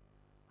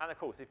 And, of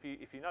course, if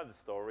you know the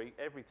story,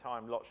 every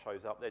time Lot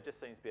shows up, there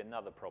just seems to be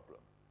another problem.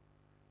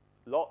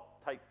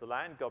 Lot takes the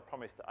land God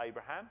promised to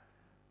Abraham.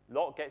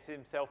 Lot gets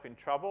himself in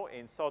trouble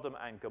in Sodom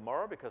and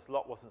Gomorrah because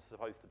Lot wasn't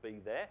supposed to be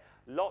there.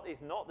 Lot is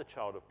not the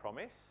child of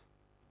promise.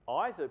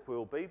 Isaac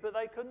will be, but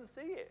they couldn't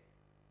see it.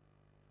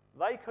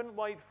 They couldn't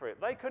wait for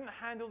it. They couldn't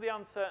handle the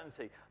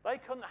uncertainty. They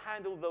couldn't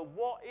handle the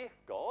what if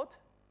God.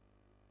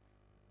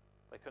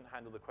 They couldn't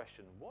handle the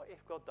question, what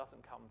if God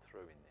doesn't come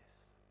through in this?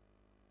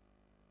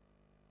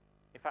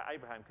 In fact,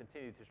 Abraham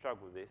continued to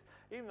struggle with this,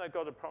 even though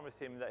God had promised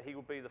him that he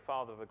would be the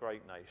father of a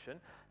great nation.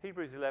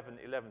 Hebrews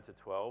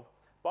 11:11-12.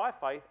 By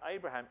faith,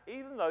 Abraham,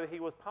 even though he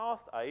was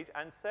past age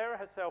and Sarah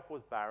herself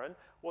was barren,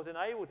 was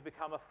enabled to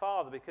become a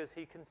father because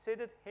he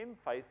considered him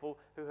faithful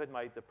who had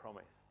made the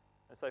promise.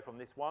 And so from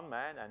this one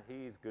man, and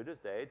he is good as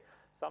dead,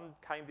 some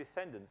came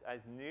descendants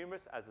as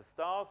numerous as the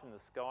stars in the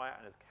sky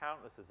and as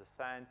countless as the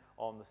sand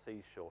on the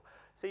seashore.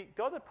 See,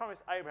 God had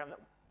promised Abraham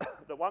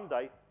that one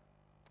day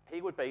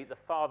he would be the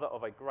father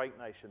of a great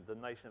nation, the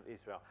nation of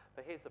Israel.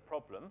 But here's the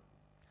problem.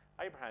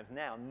 Abraham's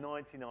now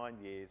 99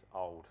 years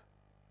old.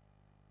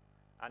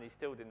 And he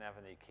still didn't have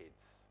any kids.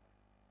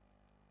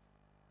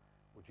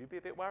 Would you be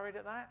a bit worried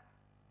at that?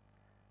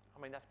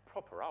 I mean, that's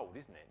proper old,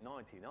 isn't it?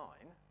 99.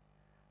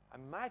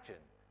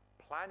 Imagine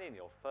planning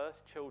your first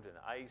children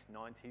at age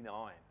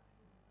 99.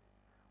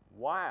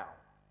 Wow.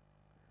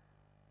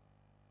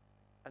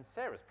 And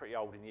Sarah's pretty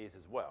old in years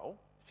as well.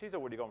 She's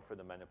already gone through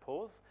the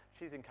menopause.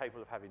 She's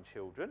incapable of having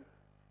children.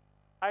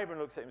 Abraham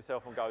looks at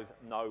himself and goes,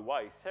 no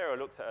way. Sarah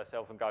looks at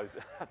herself and goes,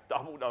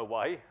 double no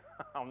way.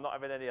 I'm not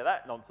having any of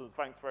that nonsense,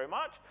 thanks very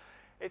much.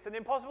 It's an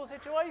impossible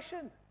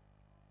situation.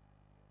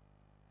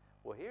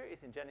 Well, here it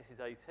is in Genesis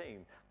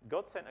 18.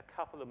 God sent a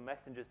couple of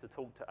messengers to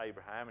talk to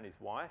Abraham and his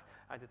wife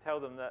and to tell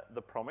them that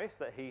the promise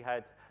that he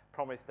had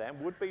promised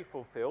them would be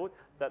fulfilled,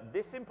 that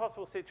this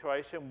impossible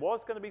situation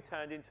was going to be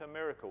turned into a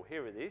miracle.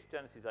 Here it is,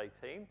 Genesis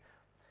 18.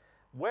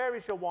 "Where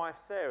is your wife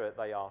Sarah?"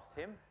 they asked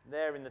him.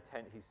 "There in the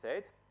tent," he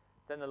said.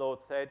 Then the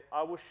Lord said,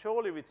 "I will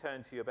surely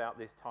return to you about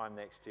this time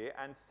next year,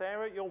 and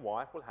Sarah, your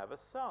wife, will have a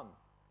son."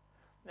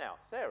 Now,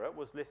 Sarah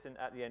was listening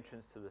at the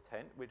entrance to the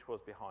tent, which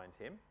was behind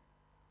him.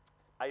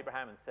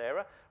 Abraham and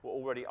Sarah were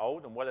already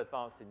old and well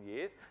advanced in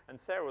years, and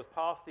Sarah was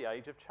past the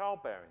age of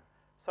childbearing.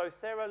 So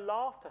Sarah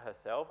laughed to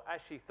herself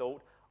as she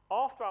thought,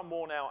 "After I'm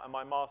worn out and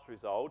my master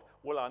is old,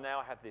 will I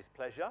now have this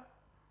pleasure?"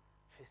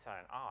 She's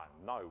saying,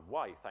 no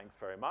way, thanks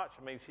very much.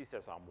 I mean, she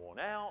says, I'm worn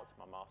out,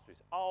 my master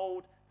is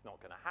old, it's not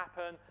going to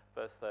happen.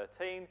 Verse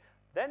 13,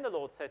 "Then the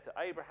Lord said to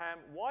Abraham,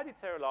 why did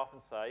Sarah laugh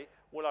and say,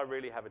 will I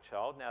really have a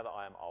child now that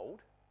I am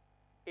old?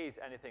 Is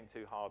anything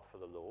too hard for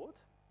the Lord?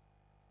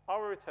 I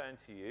will return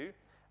to you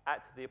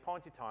at the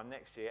appointed time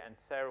next year, and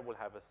Sarah will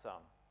have a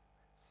son."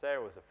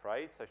 Sarah was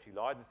afraid, so she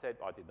lied and said,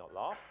 "I did not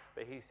laugh."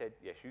 But he said,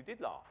 "Yes, you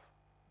did laugh."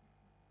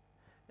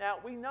 Now,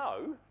 we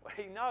know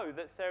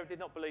that Sarah did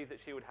not believe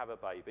that she would have a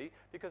baby,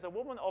 because a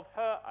woman of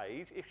her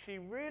age, if she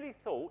really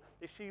thought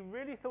she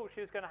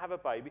was going to have a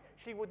baby,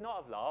 she would not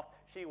have laughed.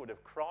 She would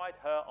have cried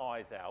her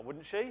eyes out,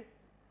 wouldn't she?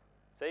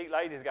 See,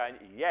 ladies going,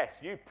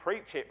 "Yes, you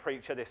preach it,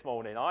 preacher, this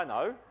morning, I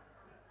know."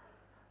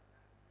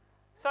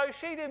 So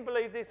she didn't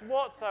believe this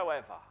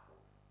whatsoever.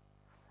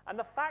 And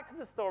the fact of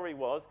the story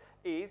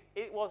is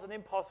it was an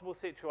impossible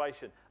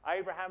situation.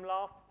 Abraham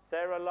laughed,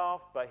 Sarah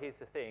laughed, but here's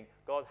the thing,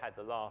 God had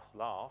the last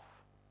laugh,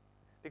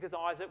 because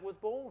Isaac was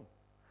born.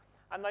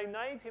 And they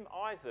named him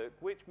Isaac,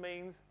 which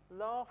means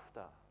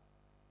laughter.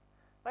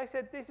 They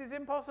said, this is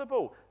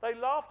impossible. They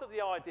laughed at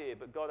the idea,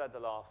 but God had the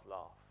last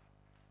laugh.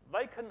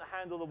 They couldn't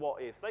handle the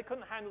what-ifs. They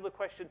couldn't handle the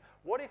question,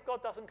 what if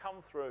God doesn't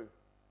come through?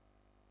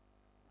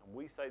 And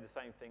we say the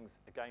same things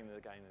again and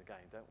again and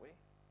again, don't we?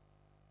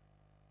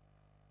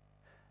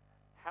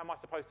 How am I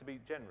supposed to be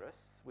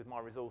generous with my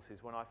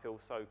resources when I feel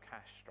so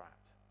cash-strapped?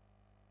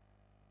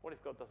 What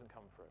if God doesn't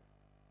come through?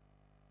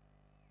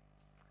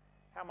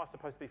 How am I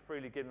supposed to be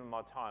freely giving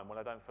my time when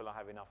I don't feel I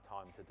have enough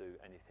time to do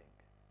anything?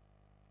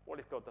 What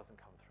if God doesn't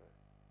come through?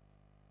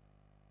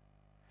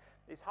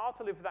 It's hard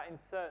to live with that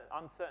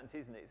uncertainty,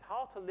 isn't it? It's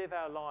hard to live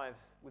our lives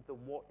with the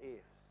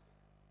what-ifs.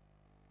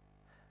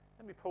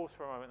 Let me pause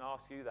for a moment and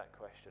ask you that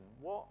question.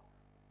 What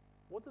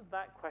does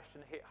that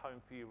question hit home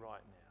for you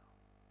right now?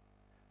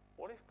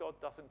 What if God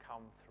doesn't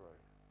come through?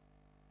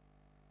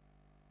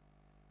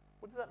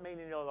 What does that mean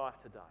in your life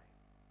today?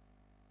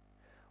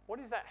 What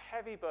is that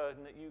heavy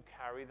burden that you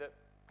carry that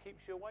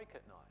keeps you awake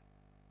at night?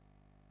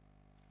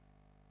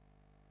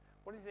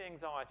 What is the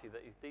anxiety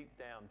that is deep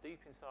down, deep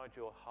inside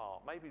your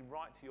heart, maybe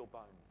right to your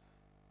bones?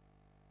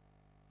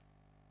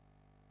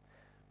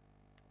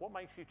 What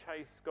makes you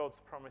chase God's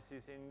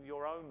promises in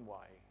your own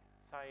way,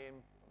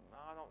 saying,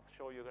 I'm not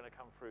sure you're going to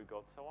come through,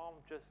 God, so I'll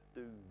just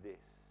do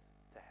this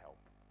to help?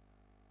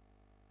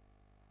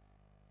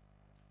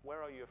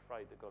 Where are you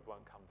afraid that God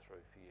won't come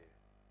through for you?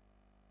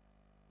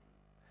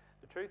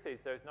 The truth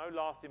is, there is no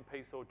lasting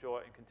peace or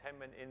joy and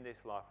contentment in this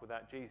life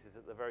without Jesus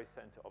at the very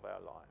center of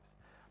our lives.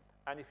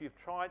 And if you've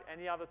tried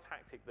any other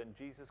tactic than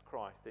Jesus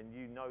Christ, then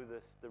you know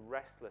the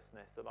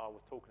restlessness that I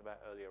was talking about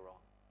earlier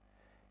on.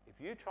 If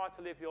you try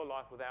to live your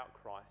life without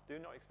Christ, do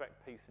not expect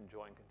peace and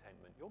joy and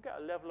contentment. You'll get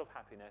a level of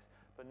happiness,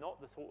 but not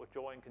the sort of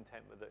joy and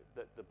contentment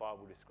that the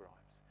Bible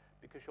describes.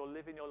 Because you're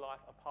living your life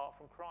apart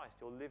from Christ.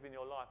 You're living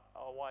your life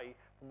away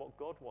from what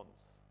God wants.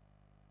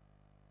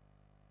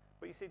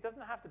 But you see, it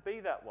doesn't have to be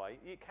that way.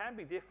 It can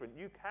be different.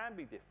 You can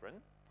be different.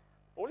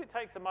 All it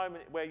takes a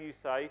moment where you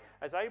say,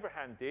 as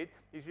Abraham did,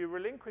 is you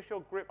relinquish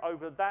your grip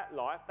over that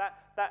life,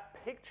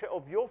 that picture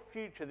of your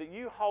future that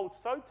you hold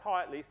so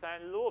tightly,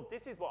 saying, Lord,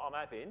 this is what I'm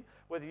having,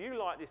 whether you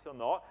like this or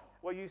not,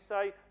 where you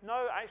say,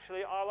 no,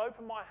 actually, I'll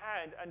open my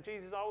hand, and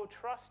Jesus, I will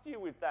trust you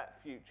with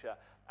that future.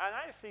 And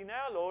actually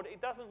now, Lord,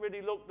 it doesn't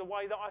really look the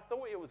way that I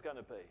thought it was going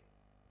to be.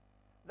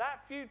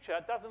 That future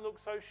doesn't look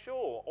so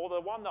sure, or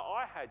the one that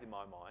I had in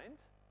my mind.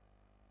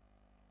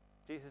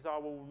 Jesus, I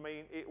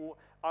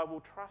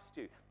will trust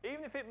you.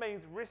 Even if it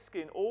means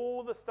risking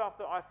all the stuff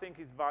that I think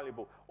is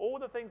valuable, all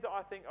the things that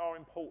I think are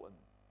important,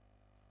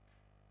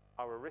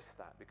 I will risk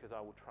that because I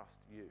will trust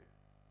you.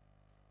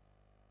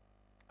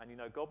 And you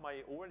know, God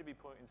may already be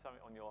putting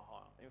something on your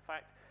heart. In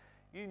fact,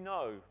 you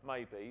know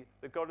maybe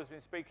that God has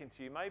been speaking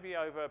to you, maybe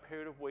over a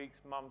period of weeks,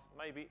 months,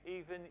 maybe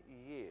even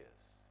years.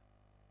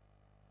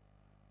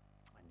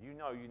 And you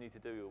know you need to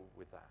deal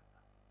with that.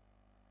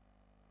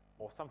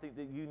 Or something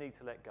that you need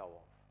to let go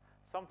of.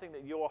 Something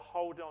that you're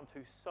holding on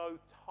to so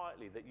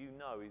tightly that you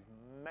know is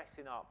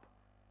messing up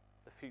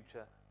the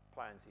future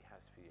plans he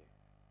has for you.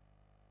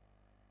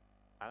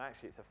 And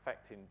actually it's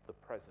affecting the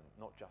present,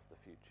 not just the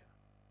future.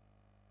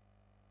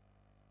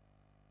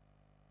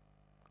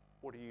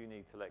 What do you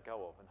need to let go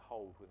of and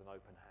hold with an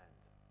open hand?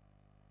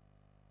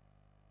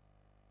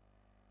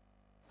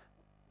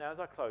 Now, as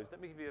I close,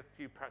 let me give you a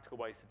few practical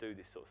ways to do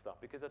this sort of stuff,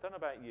 because I don't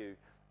know about you,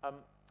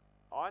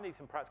 I need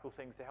some practical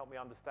things to help me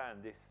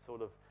understand this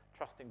sort of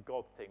trusting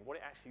God thing, what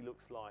it actually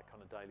looks like on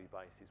a daily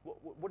basis.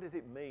 What does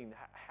it mean?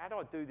 How do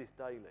I do this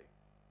daily?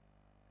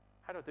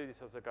 How do I do this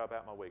as I go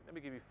about my week? Let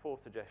me give you 4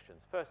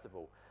 suggestions. First of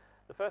all,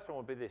 the first one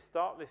would be this: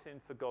 start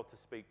listening for God to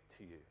speak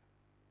to you.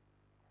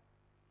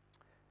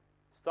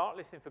 Start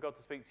listening for God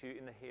to speak to you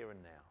in the here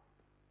and now.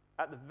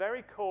 At the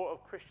very core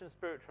of Christian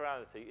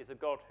spirituality is a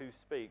God who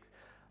speaks.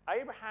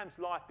 Abraham's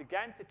life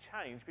began to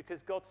change because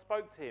God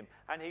spoke to him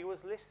and he was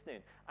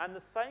listening. And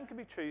the same can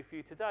be true for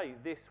you today,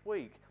 this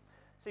week.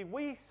 See,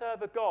 we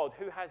serve a God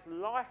who has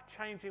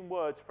life-changing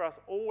words for us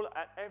all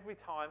at every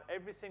time,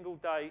 every single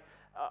day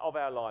of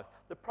our lives.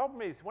 The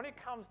problem is, when it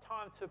comes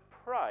time to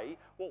pray,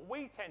 what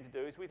we tend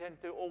to do is we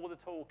tend to do all the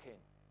talking.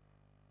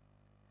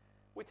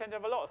 We tend to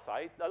have a lot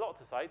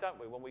to say, don't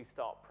we, when we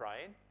start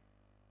praying?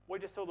 We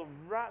just sort of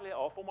rattle it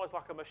off, almost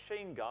like a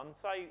machine gun,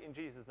 say in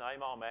Jesus'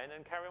 name, amen,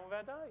 and carry on with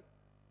our day.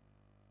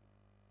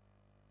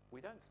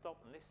 We don't stop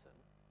and listen.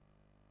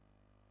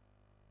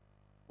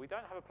 We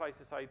don't have a place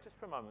to say, just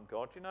for a moment,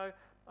 God, you know,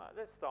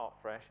 let's start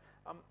fresh.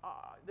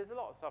 There's a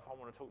lot of stuff I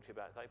want to talk to you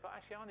about today, but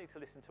actually I need to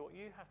listen to what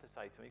you have to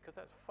say to me, because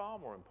that's far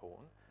more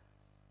important.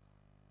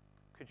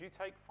 Could you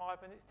take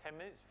 5 minutes, 10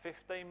 minutes,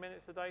 15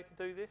 minutes a day to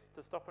do this,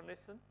 to stop and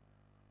listen?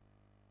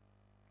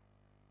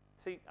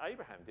 See,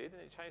 Abraham did,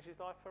 and it changed his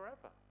life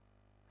forever.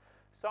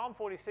 Psalm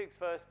 46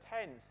 verse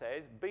 10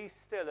 says, "Be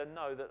still and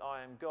know that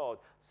I am God."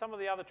 Some of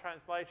the other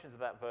translations of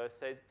that verse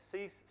says,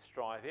 "Cease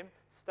striving,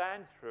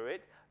 stand through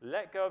it,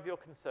 let go of your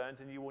concerns,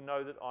 and you will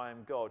know that I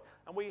am God."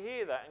 And we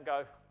hear that and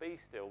go, be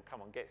still.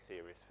 Come on, get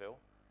serious, Phil.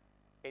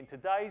 In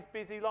today's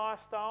busy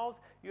lifestyles,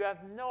 you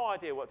have no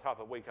idea what type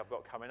of week I've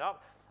got coming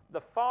up.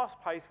 The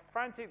fast-paced,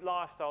 frantic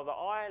lifestyle that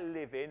I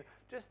live in,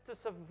 just to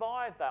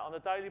survive that on a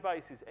daily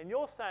basis. And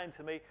you're saying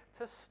to me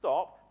to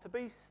stop, to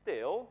be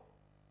still?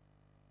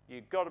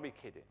 You've got to be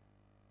kidding.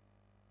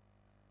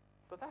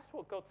 But that's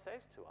what God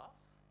says to us.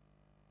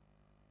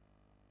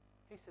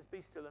 He says,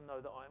 be still and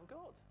know that I am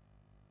God.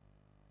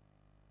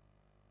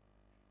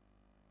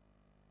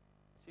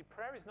 See,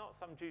 prayer is not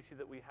some duty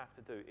that we have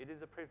to do. It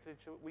is a privilege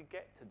that we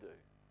get to do.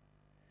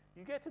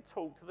 You get to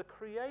talk to the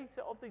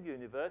creator of the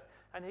universe,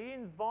 and he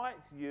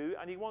invites you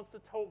and he wants to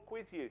talk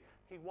with you.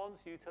 He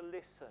wants you to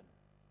listen.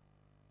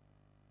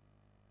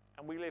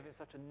 And we live in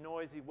such a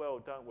noisy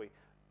world, don't we?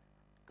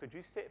 Could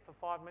you sit for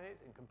 5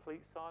 minutes in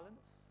complete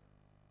silence?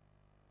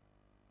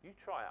 You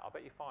try it. I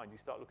bet you find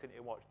you start looking at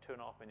your watch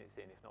 2.5 minutes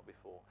in, if not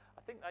before.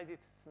 I think they did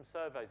some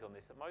surveys on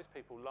this, that most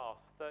people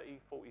last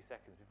 30, 40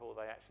 seconds before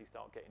they actually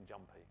start getting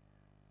jumpy.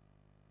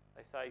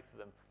 They say to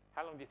them,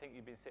 how long do you think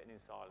you've been sitting in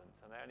silence?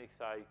 And they only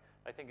say,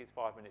 they think it's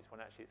 5 minutes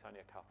when actually it's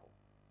only a couple.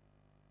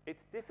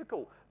 It's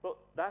difficult, but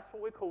that's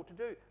what we're called to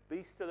do.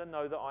 Be still and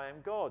know that I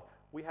am God.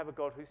 We have a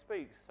God who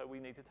speaks, so we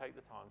need to take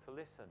the time to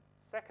listen.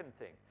 Second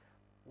thing,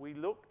 we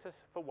look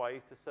for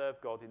ways to serve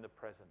God in the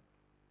present.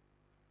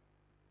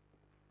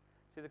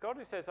 See, the God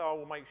who says, I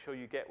will make sure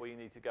you get where you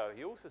need to go,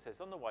 he also says,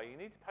 on the way, you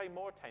need to pay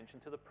more attention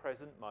to the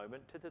present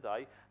moment, to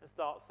today, and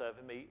start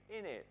serving me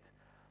in it.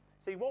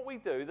 See, what we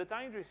do, the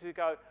danger is we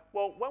go,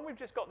 well, when we've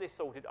just got this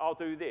sorted, I'll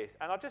do this.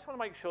 And I just want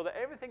to make sure that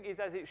everything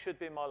is as it should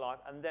be in my life,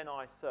 and then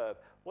I serve.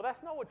 Well,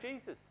 that's not what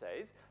Jesus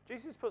says.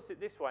 Jesus puts it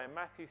this way in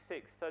Matthew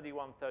 6,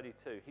 31,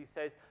 32. He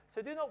says,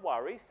 so do not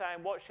worry,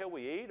 saying, what shall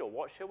we eat, or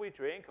what shall we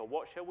drink, or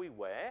what shall we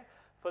wear?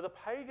 For the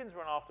pagans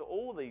run after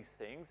all these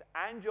things,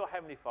 and your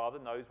Heavenly Father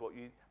knows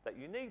that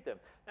you need them.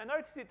 Now,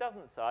 notice it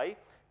doesn't say,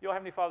 your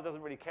Heavenly Father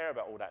doesn't really care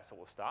about all that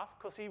sort of stuff,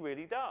 because he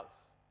really does.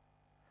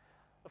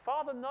 The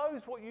Father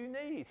knows what you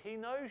need. He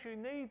knows you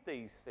need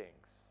these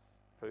things,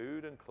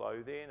 food and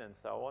clothing and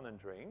so on and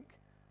drink.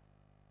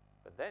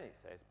 But then it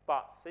says,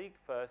 but seek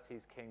first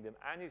his kingdom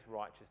and his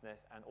righteousness,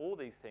 and all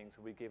these things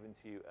will be given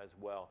to you as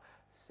well.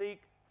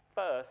 Seek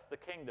first the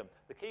kingdom.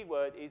 The key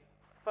word is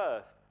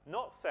first,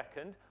 not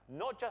second,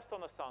 not just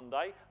on a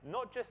Sunday,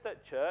 not just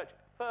at church.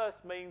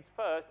 First means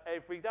first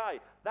every day.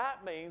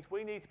 That means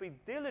we need to be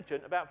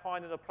diligent about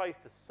finding a place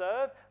to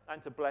serve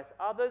and to bless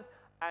others,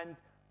 and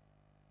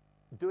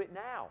do it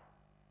now,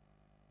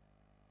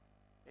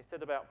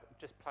 instead about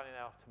just planning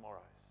our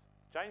tomorrows.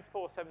 James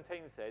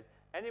 4:17 says,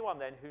 anyone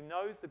then who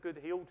knows the good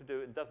he ought to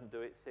do and doesn't do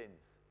it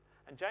sins.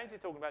 And James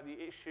is talking about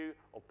the issue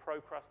of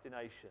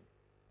procrastination.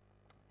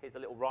 Here's a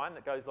little rhyme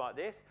that goes like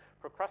this.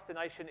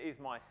 Procrastination is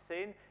my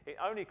sin. It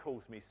only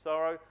causes me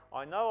sorrow.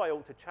 I know I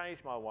ought to change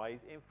my ways.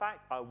 In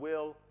fact, I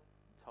will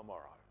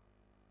tomorrow.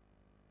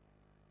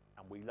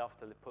 And we love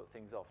to put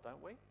things off,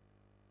 don't we?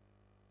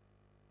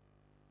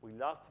 We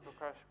love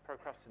to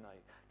procrastinate.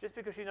 Just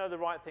because you know the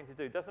right thing to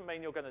do doesn't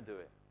mean you're going to do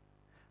it.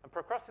 And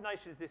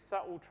procrastination is this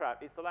subtle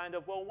trap. It's the land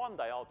of, well, one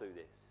day I'll do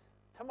this.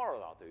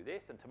 Tomorrow I'll do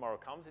this, and tomorrow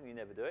comes and you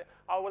never do it.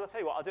 Oh, well, I'll tell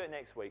you what, I'll do it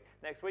next week.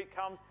 Next week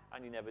comes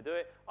and you never do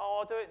it. Oh,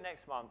 I'll do it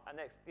next month and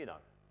next, you know.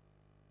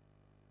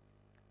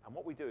 And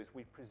what we do is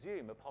we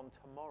presume upon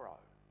tomorrow.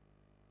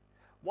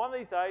 One of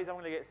these days I'm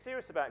going to get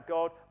serious about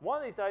God. One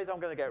of these days I'm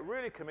going to get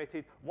really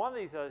committed. One of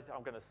these days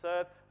I'm going to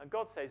serve. And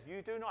God says,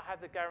 you do not have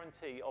the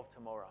guarantee of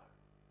tomorrow.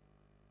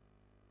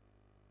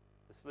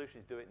 The solution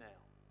is do it now.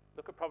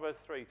 Look at Proverbs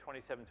 3,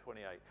 27,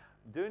 28.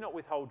 Do not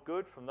withhold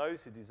good from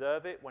those who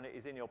deserve it when it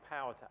is in your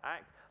power to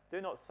act. Do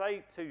not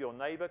say to your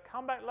neighbour,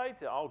 come back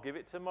later, I'll give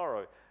it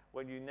tomorrow,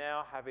 when you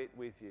now have it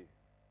with you.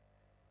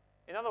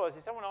 In other words,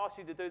 if someone asks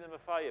you to do them a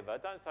favour,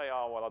 don't say,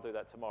 oh, well, I'll do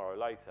that tomorrow,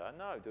 later.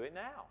 No, do it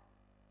now.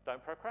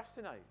 Don't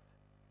procrastinate.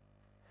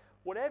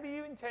 Whatever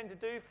you intend to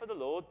do for the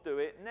Lord, do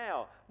it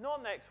now.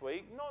 Not next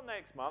week, not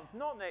next month,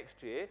 not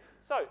next year.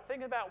 So,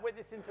 thinking about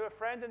witnessing to a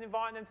friend and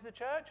inviting them to the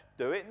church?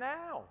 Do it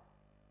now.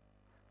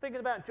 Thinking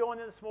about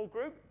joining a small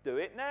group? Do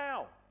it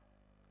now.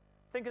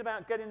 Thinking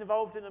about getting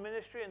involved in the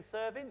ministry and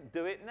serving?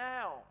 Do it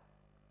now.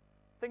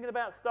 Thinking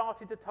about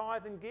starting to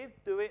tithe and give?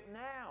 Do it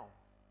now.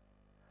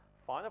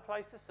 Find a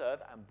place to serve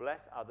and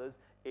bless others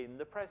in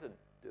the present.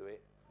 Do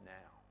it now.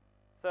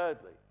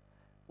 Thirdly,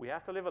 we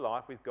have to live a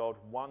life with God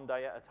one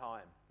day at a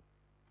time.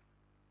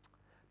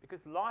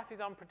 Because life is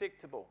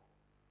unpredictable.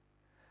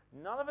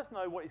 None of us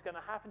know what is going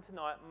to happen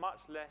tonight, much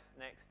less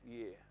next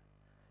year.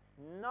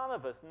 None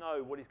of us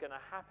know what is going to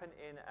happen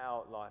in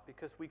our life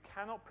because we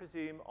cannot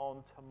presume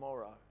on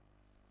tomorrow.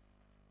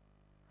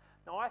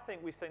 Now, I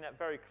think we've seen that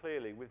very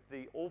clearly with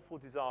the awful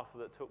disaster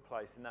that took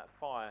place in that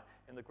fire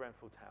in the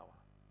Grenfell Tower.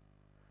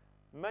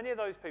 Many of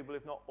those people,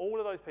 if not all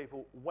of those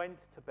people, went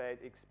to bed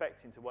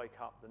expecting to wake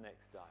up the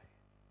next day.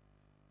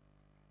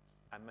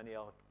 And many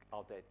are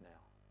dead now.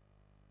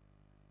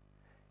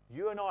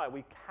 You and I,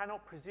 we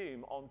cannot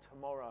presume on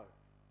tomorrow.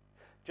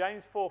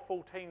 James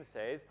 4:14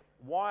 says,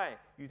 why?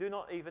 You do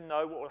not even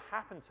know what will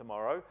happen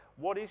tomorrow.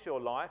 What is your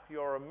life?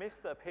 You are a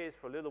mist that appears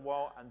for a little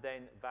while and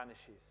then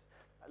vanishes.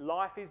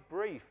 Life is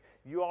brief.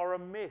 You are a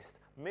mist.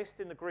 Mist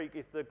in the Greek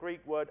is the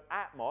Greek word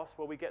atmos,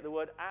 where we get the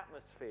word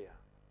atmosphere.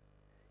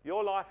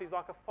 Your life is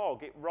like a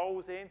fog. It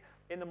rolls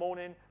in the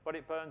morning, but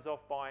it burns off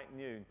by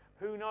noon.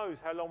 Who knows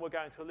how long we're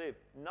going to live?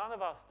 None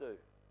of us do.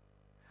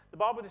 The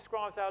Bible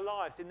describes our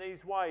lives in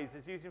these ways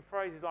as using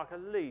phrases like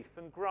a leaf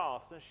and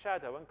grass and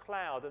shadow and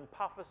cloud and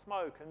puff of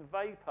smoke and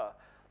vapour.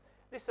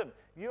 Listen,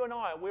 you and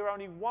I, we're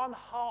only one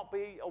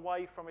heartbeat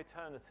away from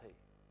eternity.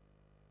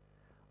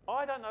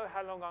 I don't know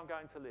how long I'm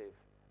going to live,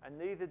 and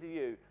neither do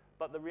you,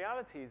 but the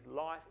reality is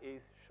life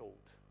is short.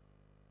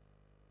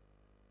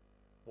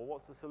 Well,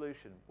 what's the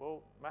solution?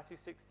 Well, Matthew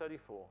 6:34,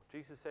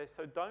 Jesus says,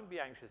 so don't be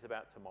anxious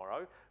about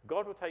tomorrow.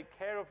 God will take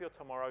care of your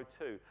tomorrow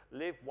too.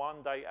 Live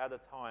one day at a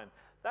time.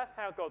 That's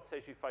how God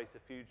says you face the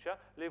future.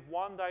 Live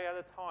one day at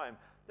a time.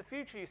 The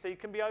future, you see,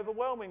 can be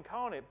overwhelming,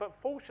 can't it? But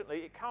fortunately,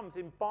 it comes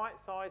in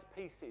bite-sized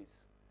pieces,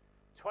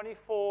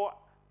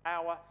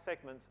 24-hour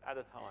segments at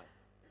a time.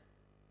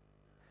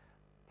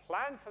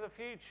 Plan for the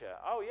future.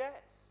 Oh,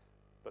 yes,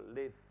 but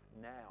live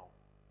now.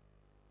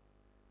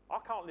 I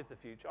can't live the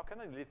future. I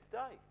can only live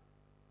today.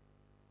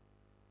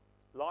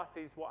 Life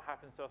is what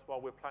happens to us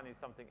while we're planning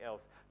something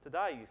else.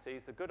 Today, you see,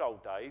 it's the good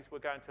old days we're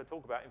going to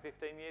talk about in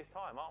 15 years'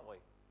 time, aren't we?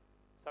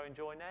 So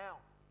enjoy now.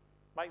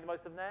 Make the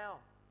most of now.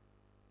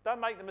 Don't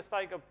make the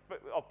mistake of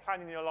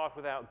planning your life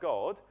without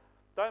God.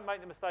 Don't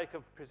make the mistake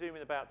of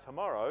presuming about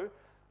tomorrow.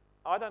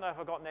 I don't know if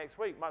I've got next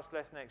week, much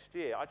less next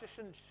year. I just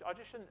shouldn't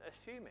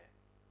assume it.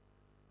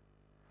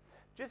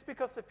 Just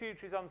because the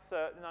future is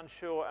uncertain,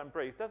 unsure and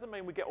brief doesn't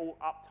mean we get all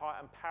uptight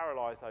and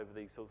paralysed over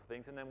these sorts of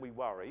things and then we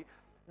worry.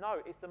 No,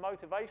 it's the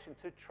motivation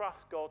to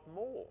trust God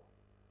more.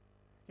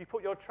 You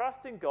put your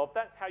trust in God,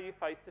 that's how you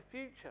face the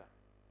future.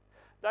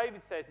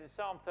 David says in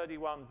Psalm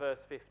 31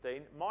 verse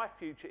 15, my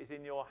future is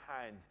in your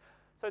hands.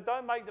 So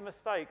don't make the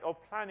mistake of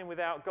planning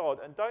without God,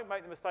 and don't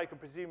make the mistake of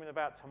presuming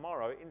about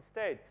tomorrow.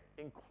 Instead,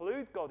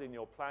 include God in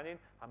your planning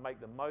and make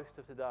the most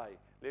of today.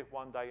 Live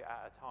one day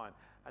at a time.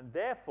 And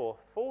therefore,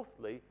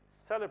 fourthly,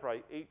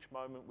 celebrate each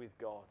moment with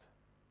God.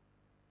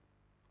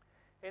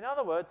 In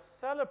other words,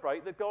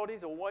 celebrate that God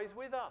is always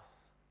with us.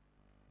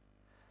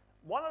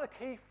 One of the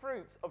key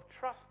fruits of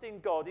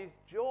trusting God is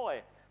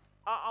joy.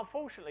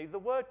 Unfortunately, the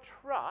word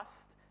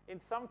trust in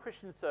some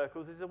Christian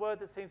circles is a word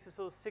that seems to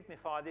sort of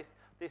signify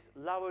this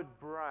lowered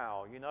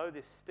brow, you know,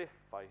 this stiff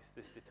face,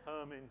 this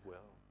determined will.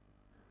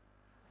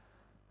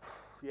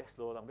 Yes,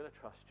 Lord, I'm going to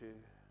trust you.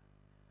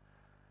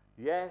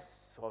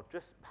 Yes, I'll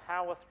just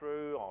power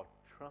through. I'll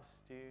trust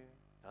you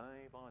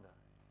day by day.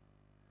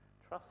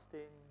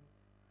 Trusting.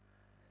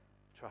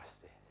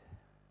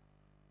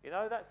 You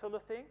know, that sort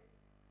of thing?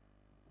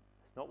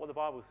 It's not what the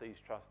Bible sees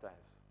trust as.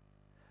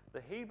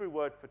 The Hebrew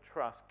word for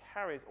trust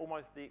carries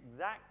almost the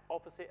exact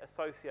opposite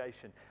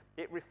association.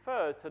 It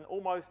refers to an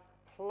almost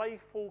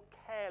playful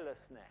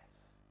carelessness.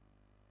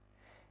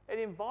 It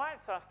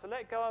invites us to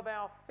let go of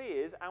our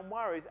fears and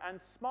worries and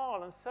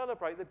smile and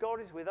celebrate that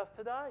God is with us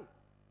today.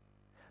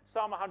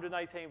 Psalm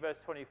 118 verse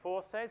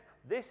 24 says,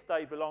 this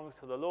day belongs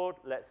to the Lord,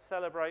 let's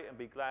celebrate and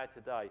be glad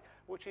today.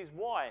 Which is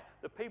why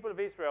the people of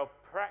Israel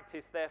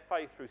practiced their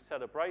faith through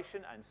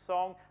celebration and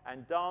song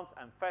and dance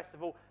and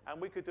festival, and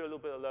we could do a little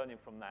bit of learning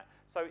from that.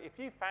 So if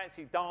you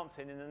fancy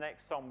dancing in the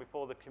next song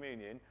before the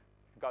communion,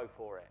 go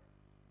for it.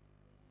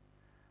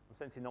 I'm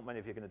sensing not many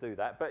of you are going to do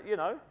that, but you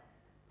know.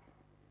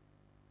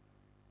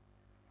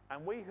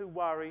 And we who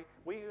worry,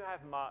 we who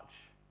have much,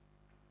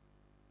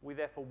 we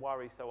therefore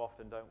worry so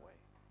often, don't we?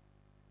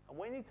 And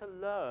we need to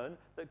learn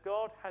that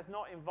God has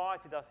not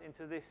invited us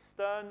into this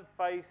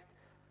stern-faced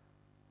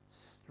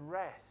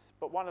stress,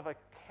 but one of a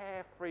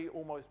carefree,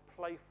 almost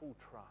playful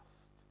trust.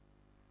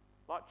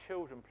 Like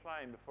children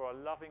playing before a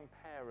loving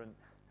parent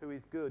who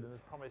is good and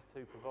has promised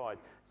to provide.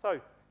 So,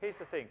 here's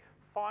the thing.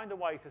 Find a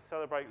way to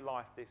celebrate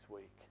life this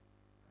week.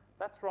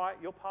 That's right,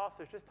 your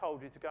pastor's just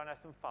told you to go and have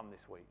some fun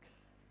this week.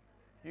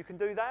 You can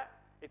do that.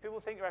 If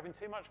people think you're having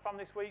too much fun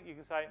this week, you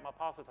can say, my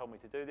pastor told me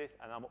to do this,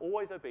 and I'm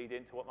always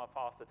obedient to what my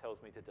pastor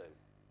tells me to do.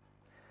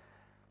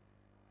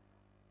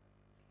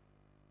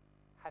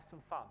 Have some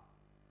fun.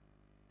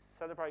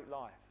 Celebrate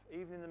life,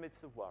 even in the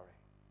midst of worry.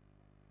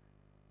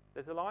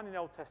 There's a line in the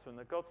Old Testament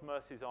that God's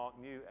mercies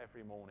aren't new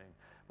every morning,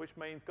 which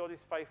means God is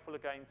faithful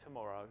again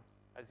tomorrow,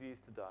 as he is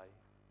today.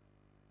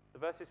 The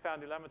verse is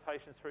found in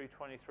Lamentations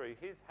 3:23.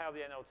 Here's how the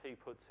NLT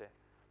puts it.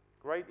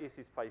 Great is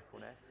his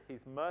faithfulness.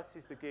 His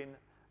mercies begin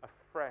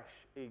afresh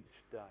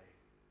each day.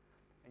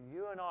 And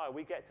you and I,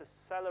 we get to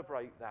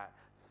celebrate that,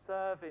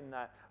 serve in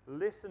that,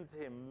 listen to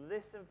him,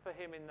 listen for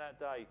him in that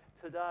day,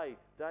 today,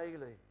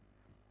 daily.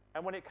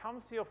 And when it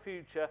comes to your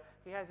future,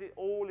 he has it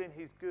all in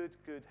his good,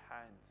 good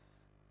hands.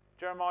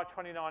 Jeremiah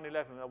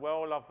 29:11, a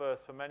well-loved verse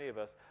for many of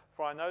us.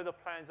 For I know the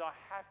plans I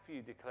have for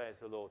you, declares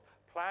the Lord.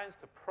 Plans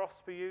to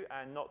prosper you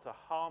and not to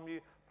harm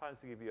you. Plans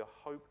to give you a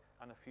hope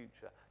and a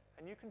future.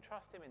 And you can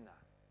trust him in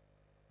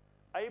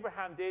that.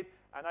 Abraham did,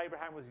 and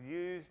Abraham was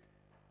used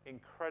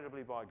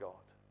incredibly by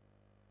God.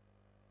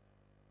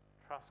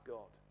 Trust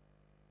God.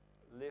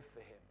 Live for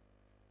him.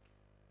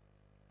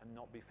 And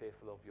not be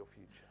fearful of your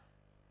future.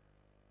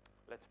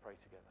 Let's pray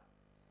together.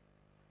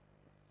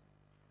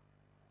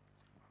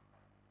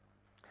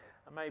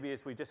 And maybe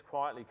as we just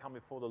quietly come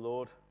before the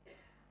Lord,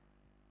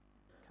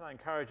 can I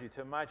encourage you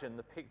to imagine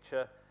the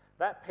picture,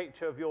 that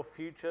picture of your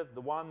future,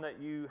 the one that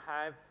you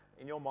have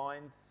in your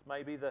minds,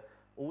 maybe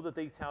all the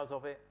details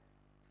of it.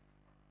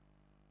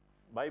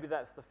 Maybe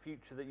that's the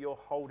future that you're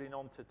holding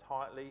on to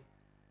tightly,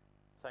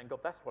 saying, God,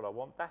 that's what I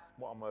want, that's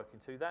what I'm working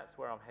to, that's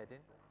where I'm heading.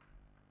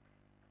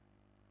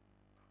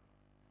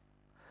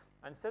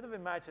 And instead of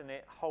imagining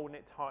it, holding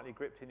it tightly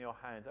gripped in your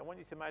hands, I want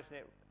you to imagine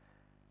it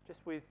just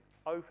with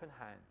open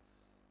hands.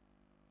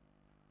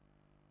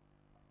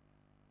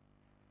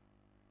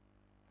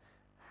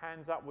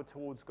 Hands upward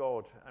towards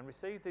God, and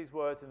receive these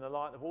words in the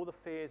light of all the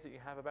fears that you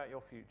have about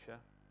your future.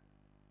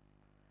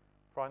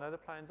 For I know the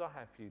plans I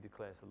have for you,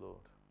 declares the Lord.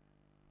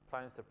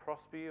 Plans to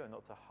prosper you and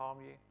not to harm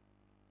you.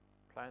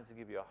 Plans to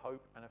give you a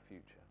hope and a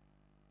future.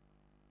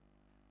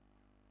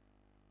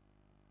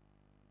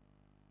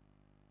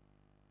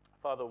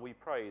 Father, we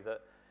pray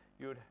that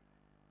you would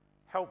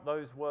help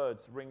those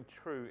words ring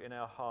true in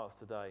our hearts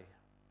today.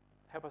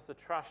 Help us to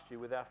trust you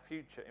with our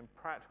future in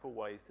practical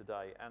ways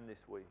today and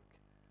this week.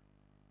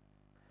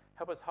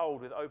 Help us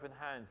hold with open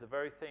hands the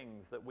very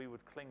things that we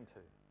would cling to,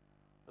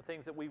 the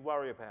things that we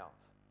worry about,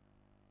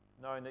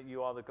 knowing that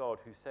you are the God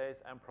who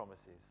says and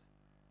promises,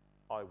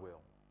 I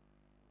will.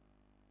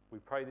 We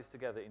pray this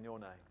together in your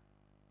name.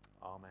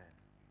 Amen.